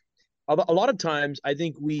is a lot of times I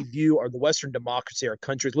think we view the Western democracy, our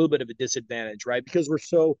country, as a little bit of a disadvantage, right? Because we're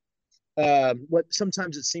so what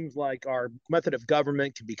sometimes it seems like our method of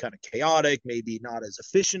government can be kind of chaotic, maybe not as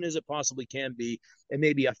efficient as it possibly can be, and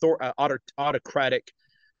maybe autocratic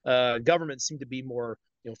governments seem to be more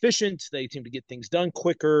efficient. They seem to get things done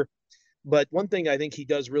quicker. But one thing I think he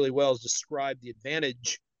does really well is describe the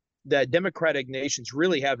advantage that democratic nations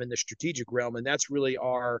really have in the strategic realm, and that's really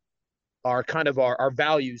our kind of our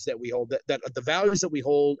values that we hold. That the values that we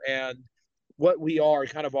hold and what we are,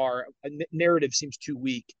 kind of our narrative seems too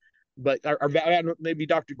weak. But maybe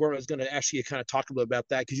Dr. Gorman is going to ask you to kind of talk a little about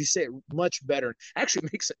that because you say it much better. Actually,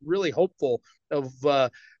 makes it really hopeful of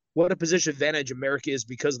what a position of advantage America is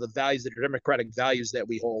because of the values, the democratic values that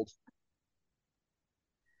we hold.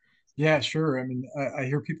 Yeah, sure. I mean, I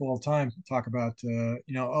hear people all the time talk about,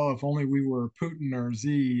 oh, if only we were Putin or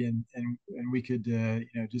Z, and we could,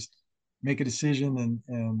 just make a decision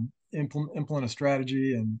and implement a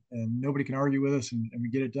strategy, and nobody can argue with us, and we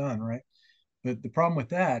get it done, right? But the problem with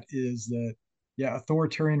that is that, yeah,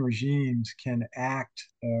 authoritarian regimes can act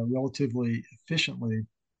relatively efficiently,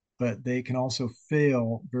 but they can also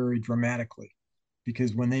fail very dramatically.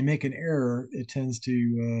 because when they make an error, it tends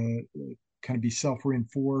to kind of be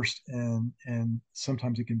self-reinforced, and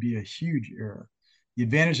sometimes it can be a huge error. The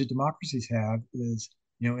advantage that democracies have is,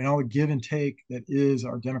 in all the give and take that is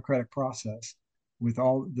our democratic process, with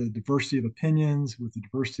all the diversity of opinions, with the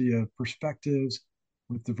diversity of perspectives,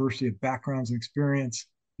 with diversity of backgrounds and experience.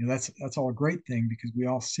 That's all a great thing, because we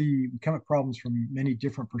come at problems from many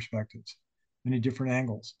different perspectives, many different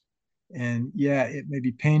angles. And yeah, it may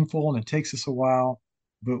be painful and it takes us a while,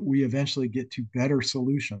 but we eventually get to better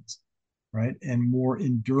solutions, right? And more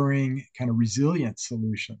enduring, kind of resilient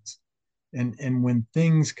solutions. And when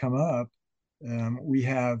things come up, we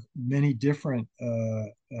have many different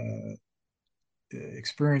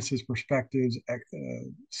experiences, perspectives,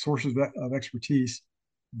 sources of expertise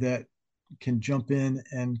that can jump in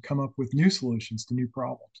and come up with new solutions to new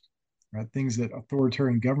problems, right? Things that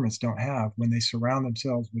authoritarian governments don't have when they surround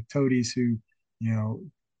themselves with toadies who,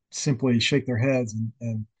 simply shake their heads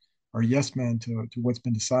and are yes men to what's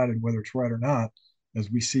been decided, whether it's right or not, as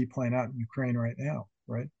we see playing out in Ukraine right now,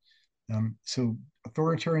 right? So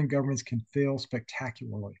authoritarian governments can fail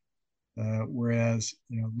spectacularly, whereas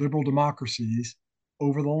liberal democracies,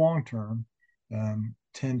 over the long term,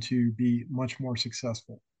 tend to be much more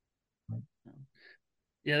successful. Right?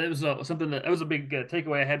 Yeah, that was something that was a big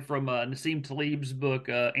takeaway I had from Nassim Taleb's book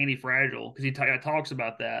Anti-Fragile, because he talks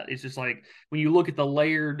about that. It's just like when you look at the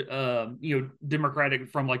layered,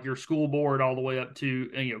 democratic, from like your school board all the way up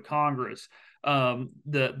to Congress.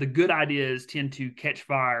 The good ideas tend to catch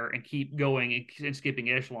fire and keep going and skipping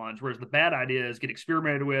echelons, whereas the bad ideas get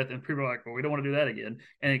experimented with, and people are like, "Well, we don't want to do that again,"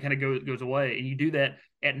 and it kind of goes away. And you do that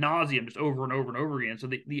ad nauseum, just over and over and over again. So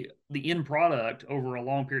the end product over a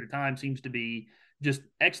long period of time seems to be just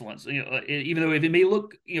excellence. Even though if it may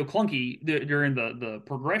look clunky during the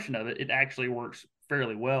progression of it, it actually works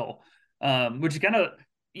fairly well. Which is kind of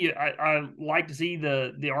I like to see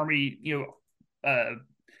the Army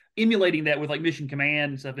emulating that with like Mission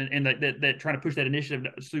Command and stuff, and that trying to push that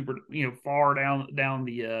initiative super far down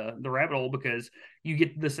the rabbit hole, because you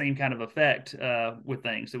get the same kind of effect with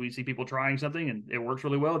things. So we see people trying something and it works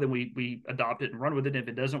really well, then we adopt it and run with it. And if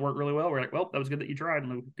it doesn't work really well, we're like, well, that was good that you tried,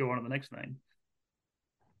 and we'll go on to the next thing.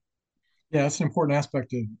 Yeah, that's an important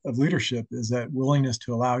aspect of leadership, is that willingness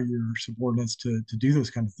to allow your subordinates to do those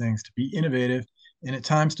kind of things, to be innovative, and at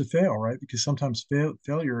times to fail, right? Because sometimes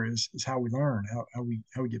failure is how we learn, how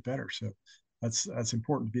we get better. So that's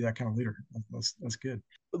important to be that kind of leader. That's good.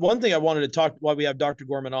 One thing I wanted to talk while we have Dr.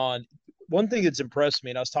 Gorman on, one thing that's impressed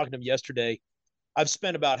me, and I was talking to him yesterday, I've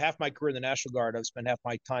spent about half my career in the National Guard. I've spent half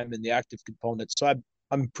my time in the active component. So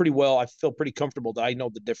I'm pretty well, I feel pretty comfortable that I know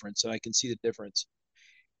the difference and I can see the difference.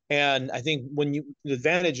 And I think the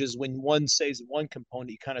advantage is when one says in one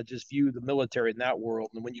component, you kind of just view the military in that world.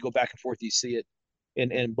 And when you go back and forth, you see it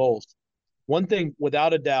in both. One thing,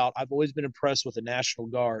 without a doubt, I've always been impressed with the National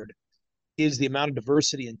Guard is the amount of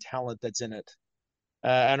diversity and talent that's in it.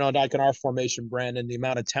 I know, like in our formation, Brandon, the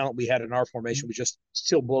amount of talent we had in our formation was just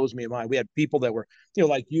still blows me in mind. We had people that were,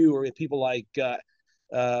 like you, or people like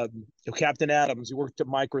Captain Adams, who worked at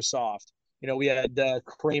Microsoft. We had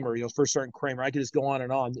Kramer, First Sergeant Kramer. I could just go on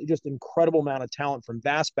and on. Just incredible amount of talent from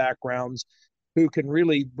vast backgrounds, who can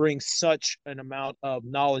really bring such an amount of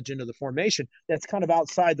knowledge into the formation that's kind of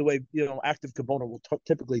outside the way active component will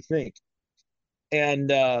typically think.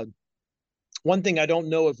 And one thing I don't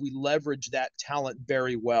know if we leverage that talent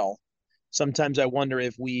very well. Sometimes I wonder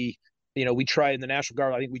if we try in the National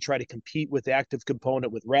Guard, I think we try to compete with the active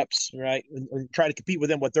component with reps, right? And try to compete with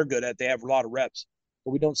them what they're good at. They have a lot of reps,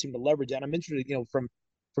 but we don't seem to leverage that. I'm interested,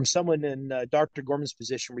 from someone in Dr. Gorman's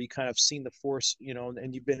position, where you kind of seen the force,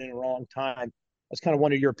 and you've been in a long time. I was kind of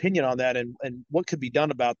wondering your opinion on that, and what could be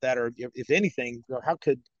done about that, or if anything, how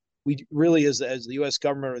could we really, as the U.S.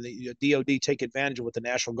 government or the DoD, take advantage of what the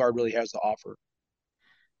National Guard really has to offer?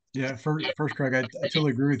 Yeah, first, Craig, I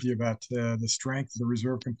totally agree with you about the strength of the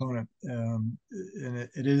reserve component, and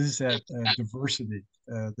it is that diversity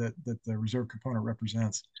that the reserve component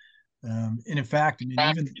represents. And in fact, I mean,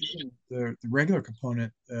 even the regular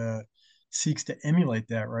component seeks to emulate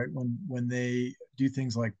that, right? When they do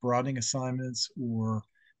things like broadening assignments, or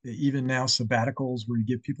even now sabbaticals, where you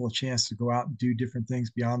give people a chance to go out and do different things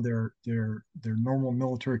beyond their normal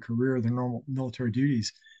military career, their normal military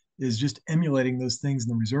duties, is just emulating those things in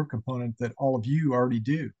the reserve component that all of you already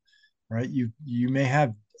do, right? You may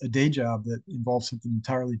have a day job that involves something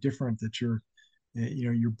entirely different, that you're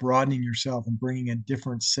broadening yourself and bringing a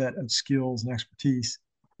different set of skills and expertise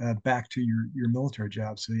back to your military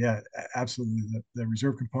job. So yeah, absolutely, the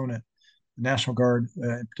reserve component, the National Guard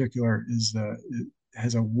in particular,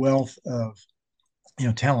 has a wealth of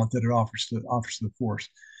talent that it offers to the force.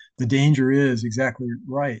 the danger is exactly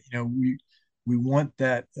right. We want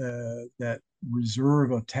that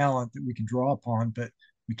reserve of talent that we can draw upon, but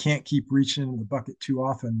we can't keep reaching into the bucket too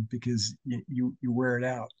often because you wear it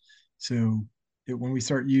out. So when we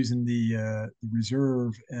start using the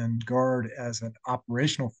reserve and guard as an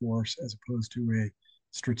operational force as opposed to a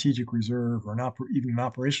strategic reserve or even an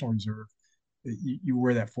operational reserve, you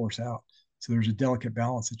wear that force out. So there's a delicate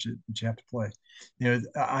balance that you have to play.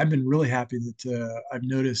 I've been really happy that I've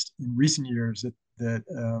noticed in recent years that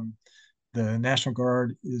the National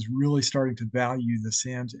Guard is really starting to value the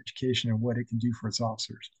SAMS education and what it can do for its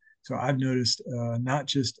officers. So I've noticed not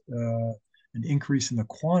just an increase in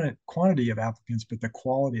the quantity of applicants, but the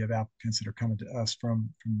quality of applicants that are coming to us from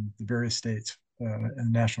the various states and the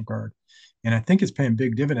National Guard. And I think it's paying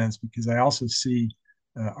big dividends because I also see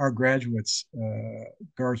our graduates,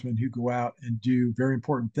 guardsmen who go out and do very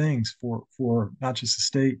important things for not just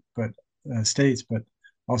the states, but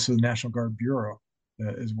also the National Guard Bureau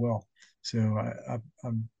as well. So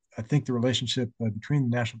I think the relationship between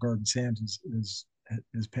the National Guard and SAMS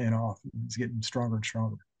is paying off. It's getting stronger and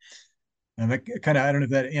stronger. And I don't know if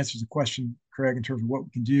that answers the question, Craig, in terms of what we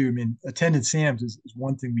can do. I mean, attended SAMS is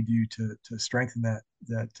one thing we do to strengthen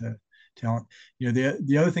that talent.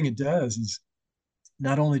 The other thing it does is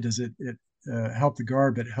not only does it help the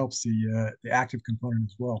guard, but it helps the active component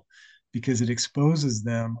as well, because it exposes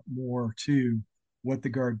them more to what the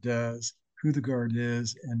guard does, who the guard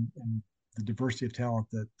is, and the diversity of talent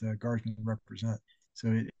that guardsmen represent.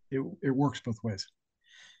 So it works both ways.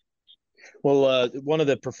 Well, one of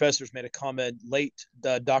the professors made a comment late.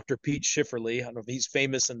 Dr. Pete Schifferly, I don't know if he's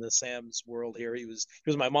famous in the SAMS world here. He was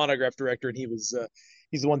my monograph director, and he's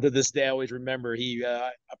the one to this day I always remember.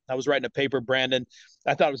 I was writing a paper, Brandon.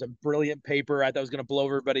 I thought it was a brilliant paper. I thought I was going to blow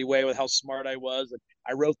everybody away with how smart I was. And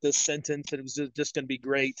I wrote this sentence, and it was just going to be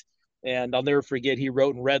great. And I'll never forget, he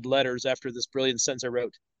wrote in red letters after this brilliant sentence I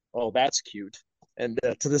wrote, "Oh, that's cute." And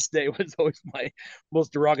to this day, it was always my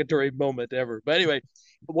most derogatory moment ever. But anyway,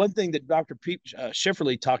 one thing that Dr. Pete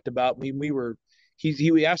Schifferly talked about when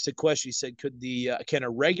he asked a question. He said, can a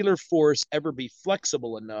regular force ever be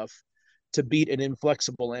flexible enough to beat an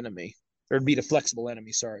inflexible enemy, or beat a flexible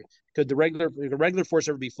enemy? Sorry, could the regular force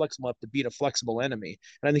ever be flexible enough to beat a flexible enemy?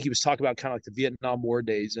 And I think he was talking about kind of like the Vietnam War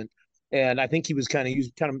days, and I think he was kind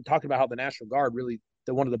of talking about how the National Guard really,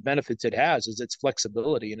 one of the benefits it has is its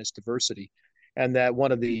flexibility and its diversity, and that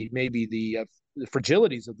one of the maybe the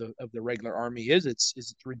fragilities of the regular army is its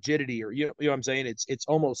rigidity, or you know what I'm saying, it's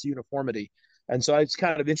almost uniformity. And so it's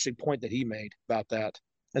kind of an interesting point that he made about that.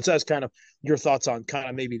 And so that's kind of your thoughts on kind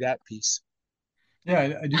of maybe that piece.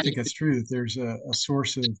 Yeah, I do think that's true, that there's a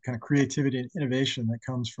source of kind of creativity and innovation that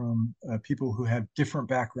comes from people who have different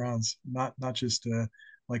backgrounds, not just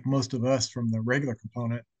like most of us from the regular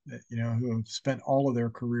component, who have spent all of their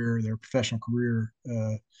professional career,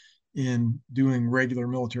 in doing regular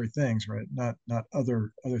military things, right? Not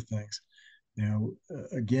other things.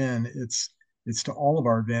 Again, it's to all of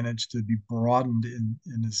our advantage to be broadened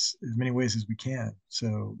in as many ways as we can.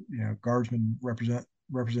 So guardsmen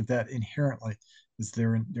represent that inherently, is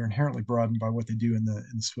they're inherently broadened by what they do in the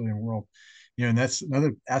civilian world. And that's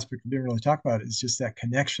another aspect we didn't really talk about, is just that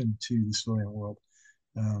connection to the civilian world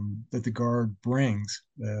that the Guard brings,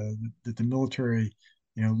 that the military,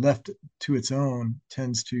 left to its own,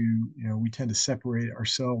 we tend to separate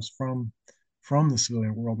ourselves from the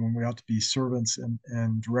civilian world when we ought to be servants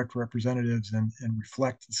and direct representatives and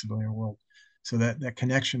reflect the civilian world. So that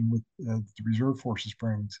connection with the reserve forces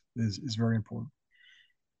brings is very important.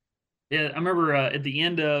 Yeah, I remember at the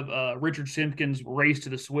end of Richard Simpkins' Race to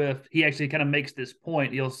the Swift, he actually kind of makes this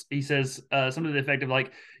point. He says something to the effect of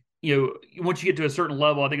like, once you get to a certain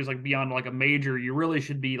level, I think it's like beyond like a major, you really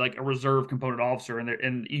should be like a reserve component officer,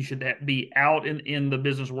 and you should be out in the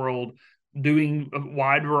business world doing a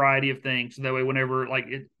wide variety of things. So that way, whenever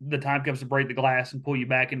the time comes to break the glass and pull you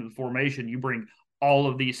back into the formation, you bring all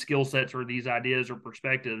of these skill sets or these ideas or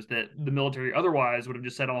perspectives that the military otherwise would have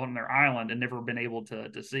just sat on their island and never been able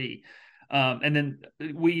to see. And then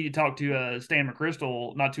we talked to Stan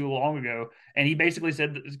McChrystal not too long ago, and he basically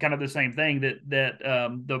said kind of the same thing, that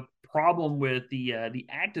the problem with the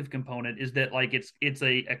active component is that it's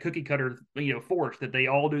a cookie cutter force, that they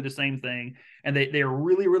all do the same thing, and they are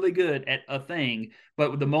really, really good at a thing,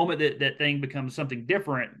 but the moment that thing becomes something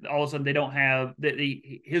different, all of a sudden they don't have that.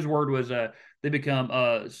 His word was they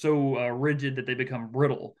become so rigid that they become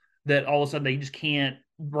brittle, that all of a sudden they just can't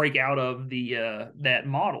break out of the that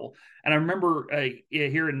model. And I remember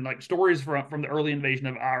hearing like stories from the early invasion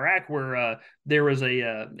of Iraq where there was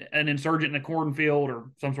an insurgent in a cornfield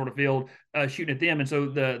or some sort of field shooting at them, and so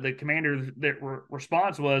the commander's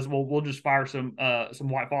response was, "Well, we'll just fire some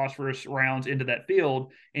white phosphorus rounds into that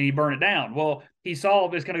field, and he burn it down." Well, he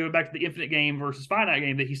solved. It's going to go back to the infinite game versus finite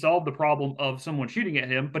game, that he solved the problem of someone shooting at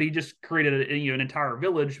him, but he just created an entire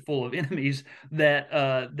village full of enemies that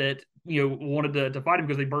wanted to fight him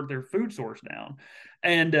because they burnt their food source down.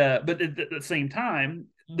 And but at the same time,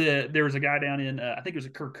 there was a guy down in I think it was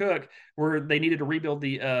Kirkuk where they needed to rebuild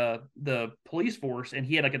the police force, and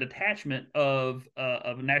he had like a detachment of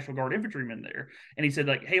National Guard infantrymen there. And he said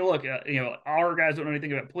like, "Hey, look, our guys don't know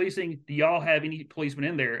anything about policing. Do y'all have any policemen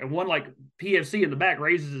in there?" And one like PFC in the back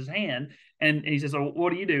raises his hand, and he says, "Oh,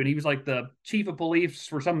 what do you do?" And he was like the chief of police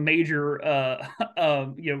for some major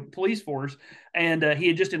police force, and he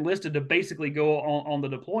had just enlisted to basically go on the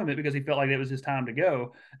deployment because he felt like it was his time to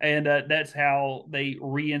go. And that's how they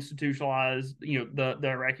reinstitutionalized the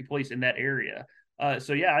Iraqi police in that area.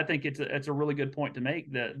 So yeah, I think it's a really good point to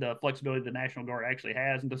make, the flexibility the National Guard actually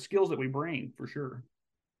has and the skills that we bring for sure.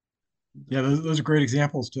 Yeah, those are great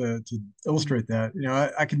examples to illustrate that.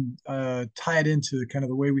 I can tie it into kind of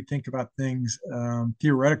the way we think about things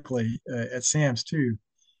theoretically at SAMS too.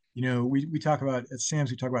 We talk about at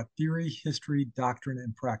SAMS, we talk about theory, history, doctrine,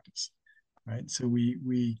 and practice, right? So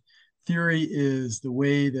we theory is the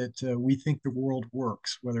way that we think the world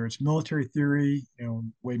works, whether it's military theory,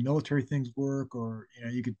 way military things work, or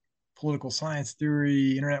you could political science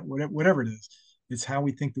theory, internet, whatever it is. It's how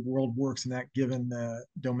we think the world works in that given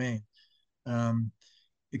domain. Um,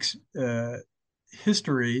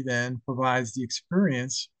 History then provides the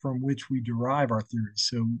experience from which we derive our theories.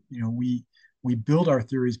 So we build our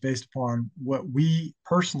theories based upon what we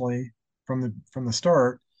personally from the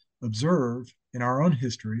start observe in our own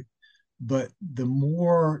history. But the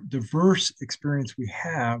more diverse experience we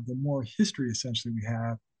have, the more history essentially we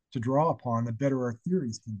have to draw upon, the better our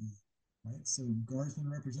theories can be. Right? So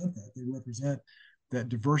Guardsmen represent that. They represent that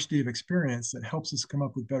diversity of experience that helps us come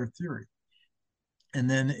up with better theory. And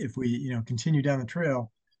then if we continue down the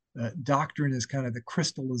trail, doctrine is kind of the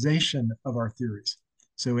crystallization of our theories.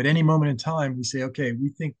 So at any moment in time, we say, okay, we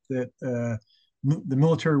think that the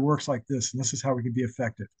military works like this, and this is how we can be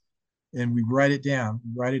effective. And we write it down,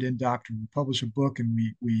 we write it in doctrine, we publish a book, and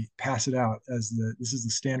we pass it out as this is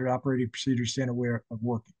the standard operating procedure, standard way of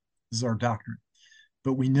working. This is our doctrine.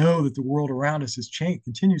 But we know that the world around us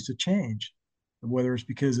continues to change, whether it's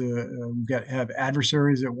because we've have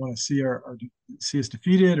adversaries that want to see us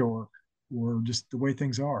defeated, or just the way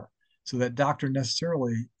things are. So that doctrine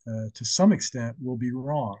necessarily, to some extent, will be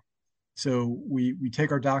wrong. So we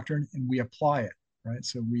take our doctrine and we apply it, right?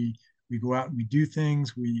 So we go out and we do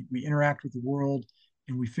things, we interact with the world,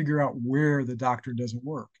 and we figure out where the doctrine doesn't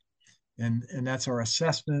work. And that's our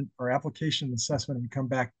assessment, our application and assessment, and we come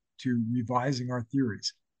back to revising our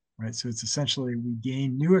theories, right? So it's essentially we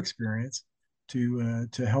gain new experience to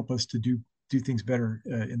help us to do things better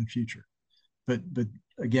in the future. But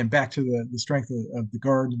again, back to the strength of the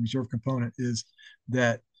Guard and reserve component is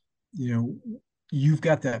that you've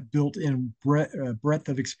got that built-in breadth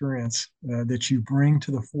of experience that you bring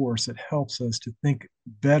to the force that helps us to think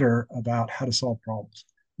better about how to solve problems.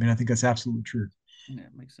 I mean, I think that's absolutely true. Yeah,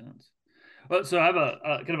 it makes sense. Well, so I have a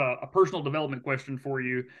kind of a personal development question for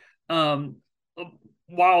you. A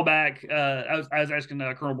while back, I was asking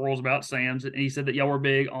Colonel Broyles about SAMS, and he said that y'all were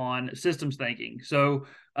big on systems thinking. So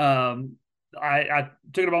I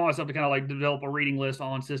took it upon myself to kind of like develop a reading list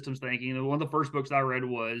on systems thinking. And one of the first books that I read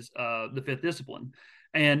was The Fifth Discipline.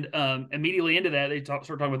 And immediately into that, they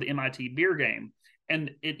started talking about the MIT beer game.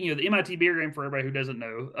 And the MIT beer game, for everybody who doesn't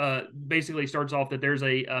know, basically starts off that there's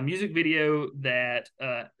a music video that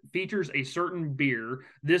features a certain beer.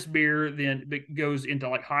 This beer then goes into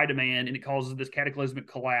like high demand, and it causes this cataclysmic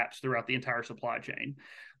collapse throughout the entire supply chain.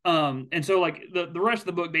 And so like the rest of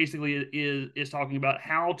the book basically is talking about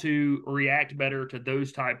how to react better to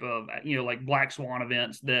those type of like black swan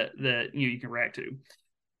events that you can react to.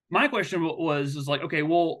 My question was like, okay,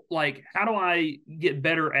 well, like, how do I get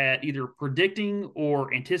better at either predicting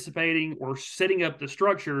or anticipating or setting up the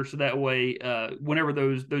structure so that way, whenever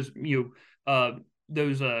those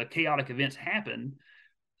chaotic events happen,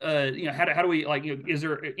 how do we like, is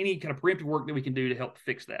there any kind of preemptive work that we can do to help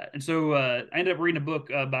fix that? And so I ended up reading a book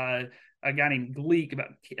by a guy named Gleek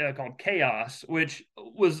called Chaos, which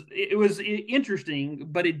was interesting,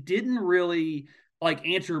 but it didn't really like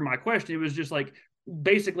answer my question. It was just like,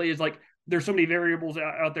 basically it's like there's so many variables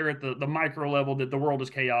out there at the micro level that the world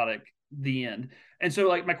is chaotic, the end. And so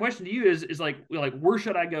like my question to you is like where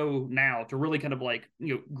should I go now to really kind of like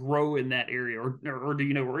grow in that area, or do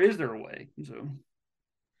you know, or is there a way? So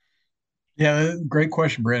Yeah, great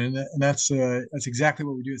question, Brandon. And that's exactly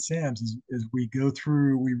what we do at SAMS is we go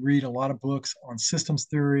through, we read a lot of books on systems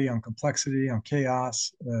theory, on complexity, on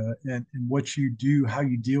chaos, and what you do, how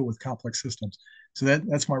you deal with complex systems. So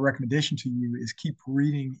that's my recommendation to you is keep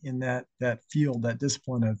reading in that field, that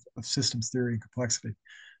discipline of systems theory and complexity.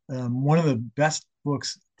 One of the best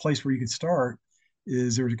books, place where you can start,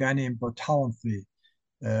 is there was a guy named Bartalanffy.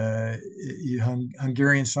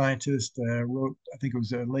 Hungarian scientist, wrote, I think it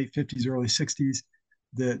was late 50s, early 60s,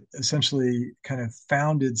 that essentially kind of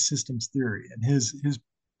founded systems theory. And his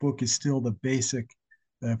book is still the basic,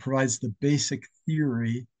 provides the basic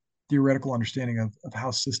theoretical understanding of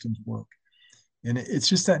how systems work. And it's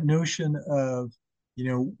just that notion of,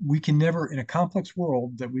 we can never, in a complex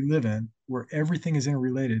world that we live in, where everything is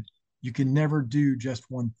interrelated, you can never do just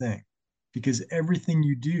one thing because everything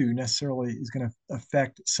you do necessarily is going to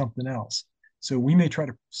affect something else. So we may try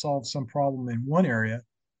to solve some problem in one area,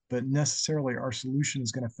 but necessarily our solution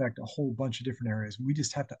is going to affect a whole bunch of different areas. We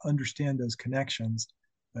just have to understand those connections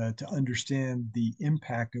to understand the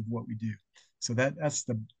impact of what we do. So that's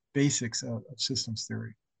the basics of systems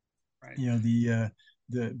theory. right.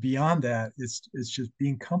 The beyond that, it's just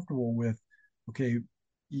being comfortable with, okay,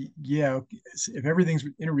 yeah, if everything's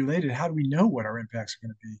interrelated, how do we know what our impacts are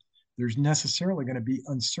going to be? There's necessarily going to be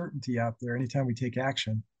uncertainty out there anytime we take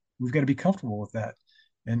action. We've got to be comfortable with that,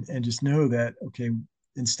 and just know that, okay,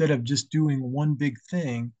 instead of just doing one big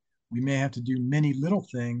thing, we may have to do many little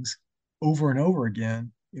things over and over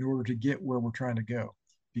again in order to get where we're trying to go,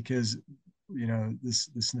 because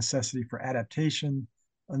this necessity for adaptation,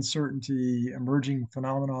 uncertainty, emerging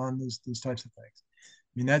phenomenon, those types of things.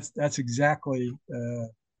 I mean, that's exactly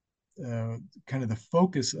kind of the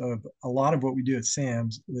focus of a lot of what we do at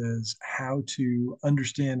SAMS is how to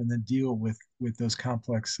understand and then deal with those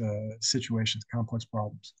complex situations, complex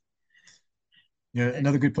problems.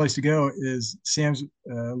 Another good place to go is SAMS.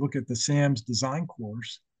 Look at the SAMS design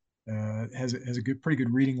course. Has a pretty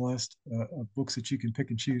good reading list of books that you can pick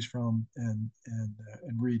and choose from and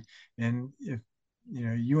read. And if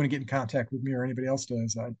you want to get in contact with me or anybody else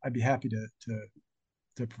does, I'd be happy to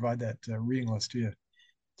provide that reading list to you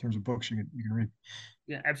in terms of books you can read.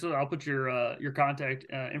 Yeah, absolutely. I'll put your contact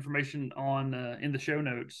information on in the show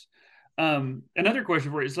notes. Another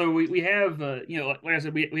question for you. So we have like I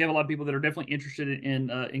said, we have a lot of people that are definitely interested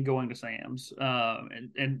in going to SAMS,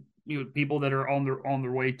 and people that are on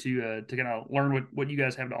their way to kind of learn what you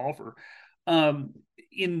guys have to offer.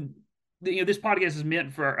 In this podcast is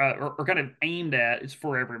meant for or kind of aimed at, it's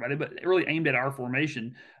for everybody, but really aimed at our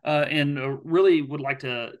formation, and really would like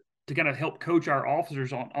to kind of help coach our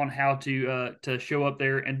officers on how to show up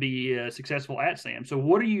there and be successful at SAM. So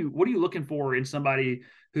what are you looking for in somebody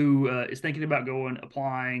who is thinking about going,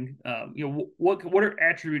 applying? What are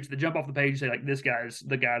attributes that jump off the page and say, like, this guy's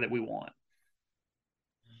the guy that we want?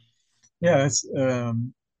 Yeah,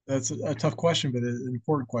 that's a tough question, but an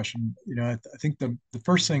important question. I think the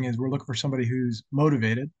first thing is we're looking for somebody who's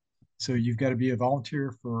motivated. So you've got to be a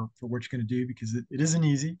volunteer for what you're going to do, because it isn't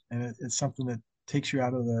easy, and it's something that takes you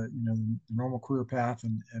out of the normal career path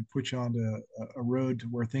and puts you onto a road to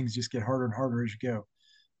where things just get harder and harder as you go.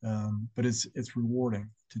 But it's rewarding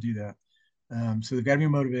to do that. So they've got to be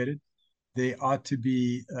motivated. They ought to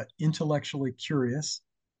be intellectually curious,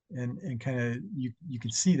 and kind of you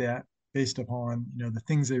can see that based upon the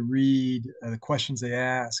things they read, the questions they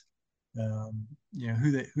ask,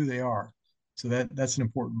 who they are. So that's an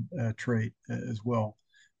important trait as well.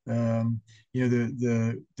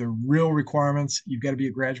 The real requirements, you've got to be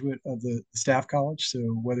a graduate of the staff college. So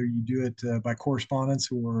whether you do it by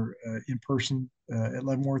correspondence or in person at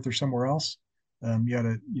Leavenworth or somewhere else, you got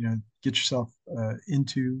to get yourself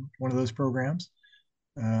into one of those programs.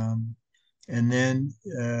 And then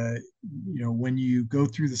when you go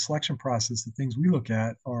through the selection process, the things we look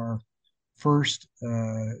at are, first,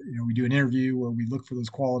 we do an interview where we look for those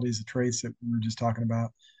qualities, the traits that we were just talking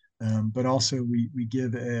about. But also we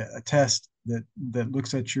give a test that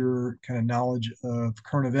looks at your kind of knowledge of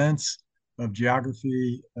current events, of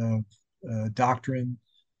geography, of doctrine.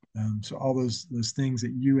 So all those things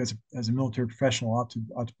that you as a military professional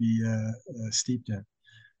ought to be steeped in.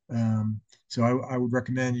 So I would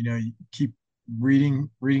recommend keep reading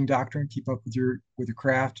doctrine, keep up with your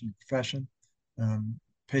craft, your profession,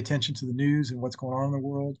 pay attention to the news and what's going on in the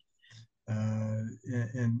world.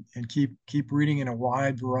 And keep reading in a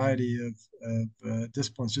wide variety of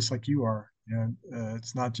disciplines, just like you are.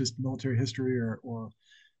 It's not just military history or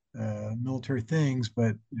military things,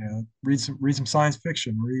 but read some science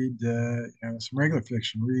fiction, read some regular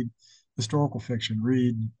fiction, read historical fiction,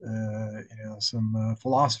 read some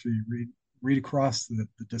philosophy, read across the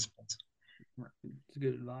disciplines. It's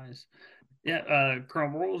good advice. Yeah,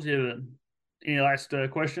 Colonel Broyles, you have any last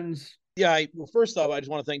questions? Yeah. Well, first off, I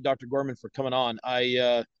just want to thank Dr. Gorman for coming on.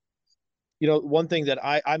 One thing that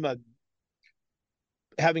I'm a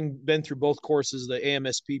having been through both courses, the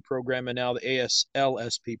AMSP program and now the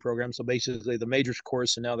ASLSP program. So basically the majors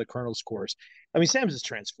course and now the colonel's course. I mean, SAMS is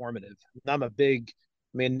transformative. I'm a big,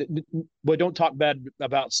 I mean, boy, don't talk bad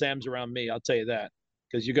about SAMS around me. I'll tell you that,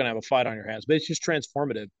 because you're going to have a fight on your hands, but it's just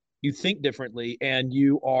transformative. You think differently and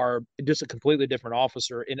you are just a completely different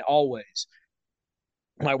officer in all ways.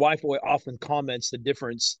 My wife often comments the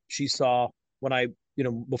difference she saw when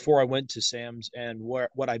before I went to SAMS and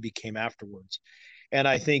what I became afterwards. And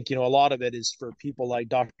I think, a lot of it is for people like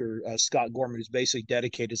Dr. Scott Gorman, who's basically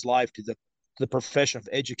dedicated his life to the profession of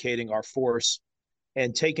educating our force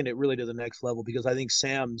and taking it really to the next level. Because I think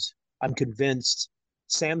I'm convinced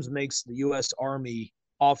SAMS makes the U.S. Army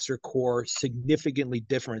officer corps significantly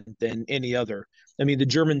different than any other. I mean, the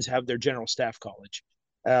Germans have their general staff college,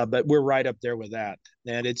 but we're right up there with that.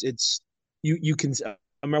 And you can, I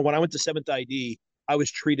remember when I went to 7th ID, I was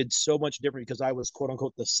treated so much different because I was quote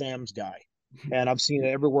unquote the SAMS guy. And I've seen it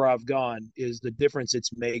everywhere I've gone is the difference it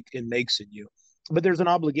makes in you. But there's an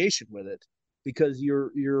obligation with it, because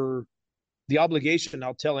the obligation,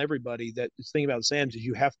 I'll tell everybody that is thinking about SAMS, is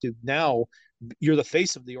you have to now, you're the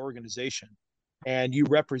face of the organization and you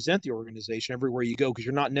represent the organization everywhere you go, because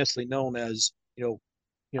you're not necessarily known as,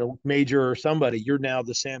 major or somebody. You're now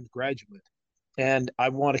the SAMS graduate. And I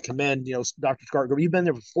want to commend, Dr. Scott. You've been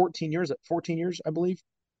there for 14 years, I believe.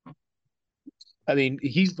 I mean,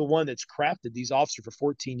 he's the one that's crafted these officers for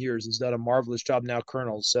 14 years. He's done a marvelous job now,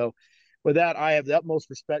 colonels. So with that, I have the utmost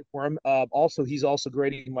respect for him. He's also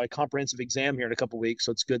grading my comprehensive exam here in a couple of weeks,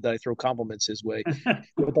 so it's good that I throw compliments his way.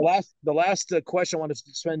 But the last question I want to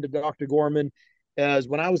send to Dr. Gorman is,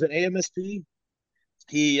 when I was at AMSP,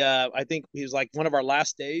 I think he was like one of our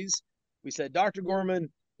last days. We said, Dr.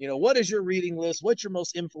 Gorman, what is your reading list? What's your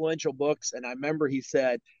most influential books? And I remember he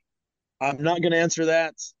said, I'm not going to answer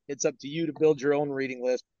that. It's up to you to build your own reading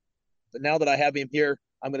list. But now that I have him here,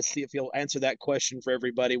 I'm going to see if he'll answer that question for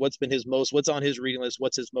everybody. What's on his reading list?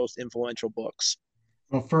 What's his most influential books?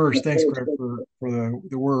 Well, first, thanks, Craig, for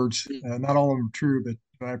the words. Not all of them are true, but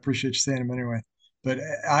I appreciate you saying them anyway. But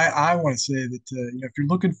I want to say that if you're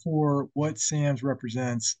looking for what SAMS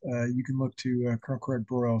represents, you can look to Colonel Craig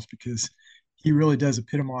Broyles, because he really does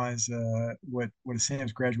epitomize what a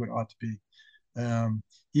SAMS graduate ought to be.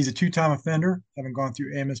 He's a two-time offender, having gone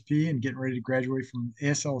through AMSP and getting ready to graduate from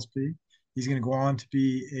ASLSP. He's going to go on to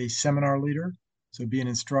be a seminar leader, so be an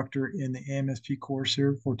instructor in the AMSP course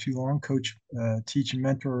here for too long, coach, teach, and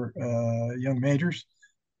mentor young majors.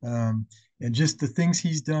 And just the things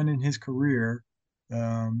he's done in his career,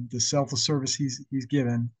 the selfless service he's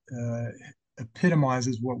given,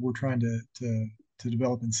 epitomizes what we're trying to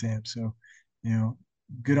develop in SAM. So,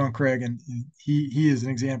 good on Craig, and he is an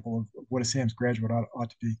example of what a SAMS graduate ought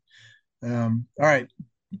to be. All right,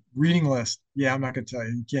 reading list. Yeah, I'm not going to tell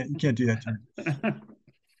you. You can't do that to me.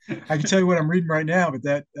 I can tell you what I'm reading right now, but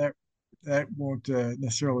that won't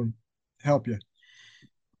necessarily help you.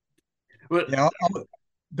 Yeah,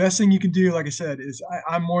 best thing you can do, like I said, is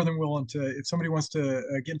I'm more than willing to, if somebody wants to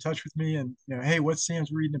get in touch with me and hey, what's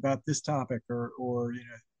Sam's reading about this topic, or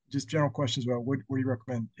just general questions about what do you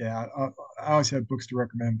recommend? Yeah, I always have books to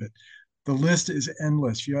recommend, but the list is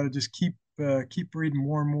endless. You ought to just keep reading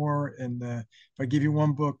more and more. And if I give you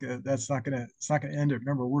one book, it's not gonna end it.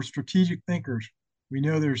 Remember, we're strategic thinkers. We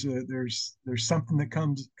know there's something that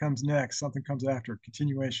comes next, something comes after,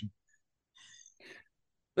 continuation.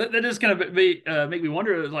 That just kind of make me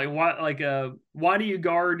wonder, like, why do you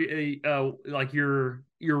guard like your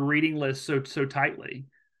reading list so tightly?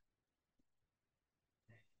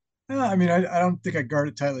 I mean, I don't think I guard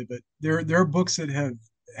it tightly, but there are books that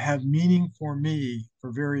have meaning for me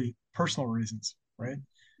for very personal reasons, right?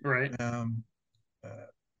 Right. I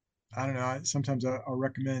don't know. Sometimes I'll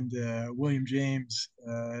recommend William James'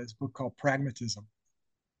 his book called Pragmatism,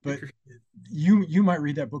 but you might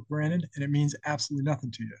read that book, Brandon, and it means absolutely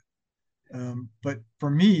nothing to you. But for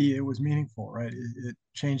me, it was meaningful, right? It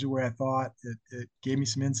changed the way I thought. It gave me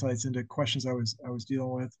some insights into questions I was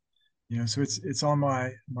dealing with. So it's on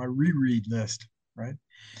my reread list, right?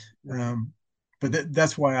 But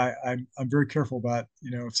that's why I'm very careful about,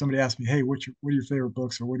 if somebody asks me, hey, what are your favorite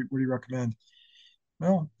books, or what do you recommend?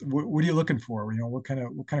 Well, what are you looking for? What kind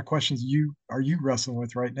of questions are you wrestling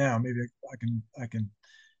with right now? Maybe I can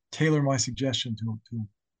tailor my suggestion to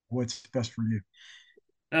what's best for you.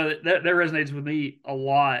 That resonates with me a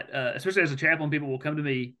lot, especially as a chaplain. People will come to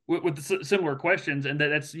me with similar questions, and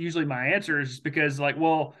that's usually my answer is because, like,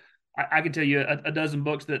 well, I can tell you a dozen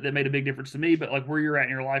books that made a big difference to me, but like where you're at in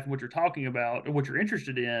your life and what you're talking about and what you're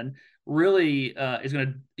interested in really is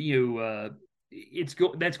going to,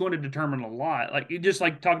 that's going to determine a lot. Like, you just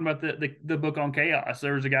like talking about the book on chaos.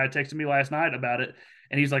 There was a guy texting me last night about it,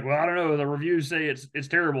 and he's like, well, I don't know, the reviews say it's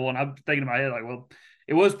terrible. And I'm thinking in my head, like, well,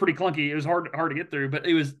 it was pretty clunky. It was hard to get through, but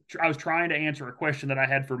I was trying to answer a question that I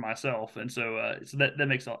had for myself. And so that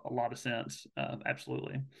makes a lot of sense.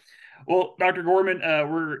 Absolutely. Well, Dr. Gorman,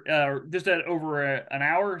 we're just at over an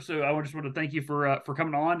hour, so I just want to thank you for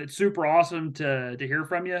coming on. It's super awesome to hear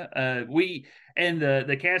from you. We and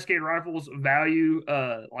the Cascade Rifles value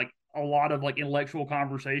like a lot of like intellectual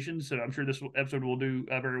conversations, so I'm sure this episode will do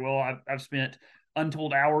very well. I've spent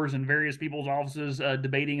untold hours in various people's offices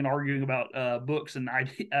debating and arguing about books and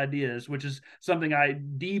ideas, which is something I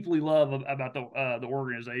deeply love about the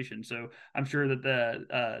organization. So I'm sure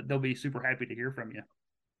that they'll be super happy to hear from you.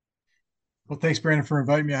 Well, thanks, Brandon, for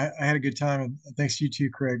inviting me. I had a good time, and thanks to you too,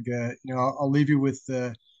 Craig. I'll leave you with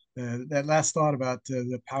that last thought about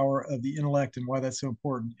the power of the intellect and why that's so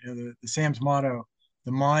important. The Sam's motto: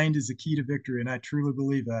 "The mind is the key to victory," and I truly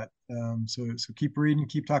believe that. So keep reading,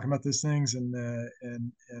 keep talking about those things, and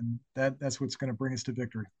that's what's going to bring us to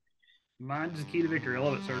victory. Mind is the key to victory. I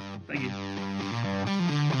love it, sir. Thank you.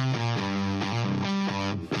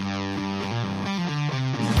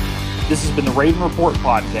 This has been the Raven Report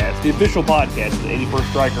Podcast, the official podcast of the 81st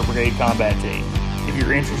Stryker Brigade Combat Team. If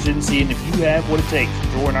you're interested in seeing if you have what it takes to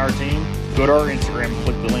join our team, go to our Instagram and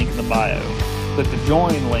click the link in the bio. Click the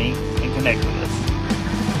join link and connect with us.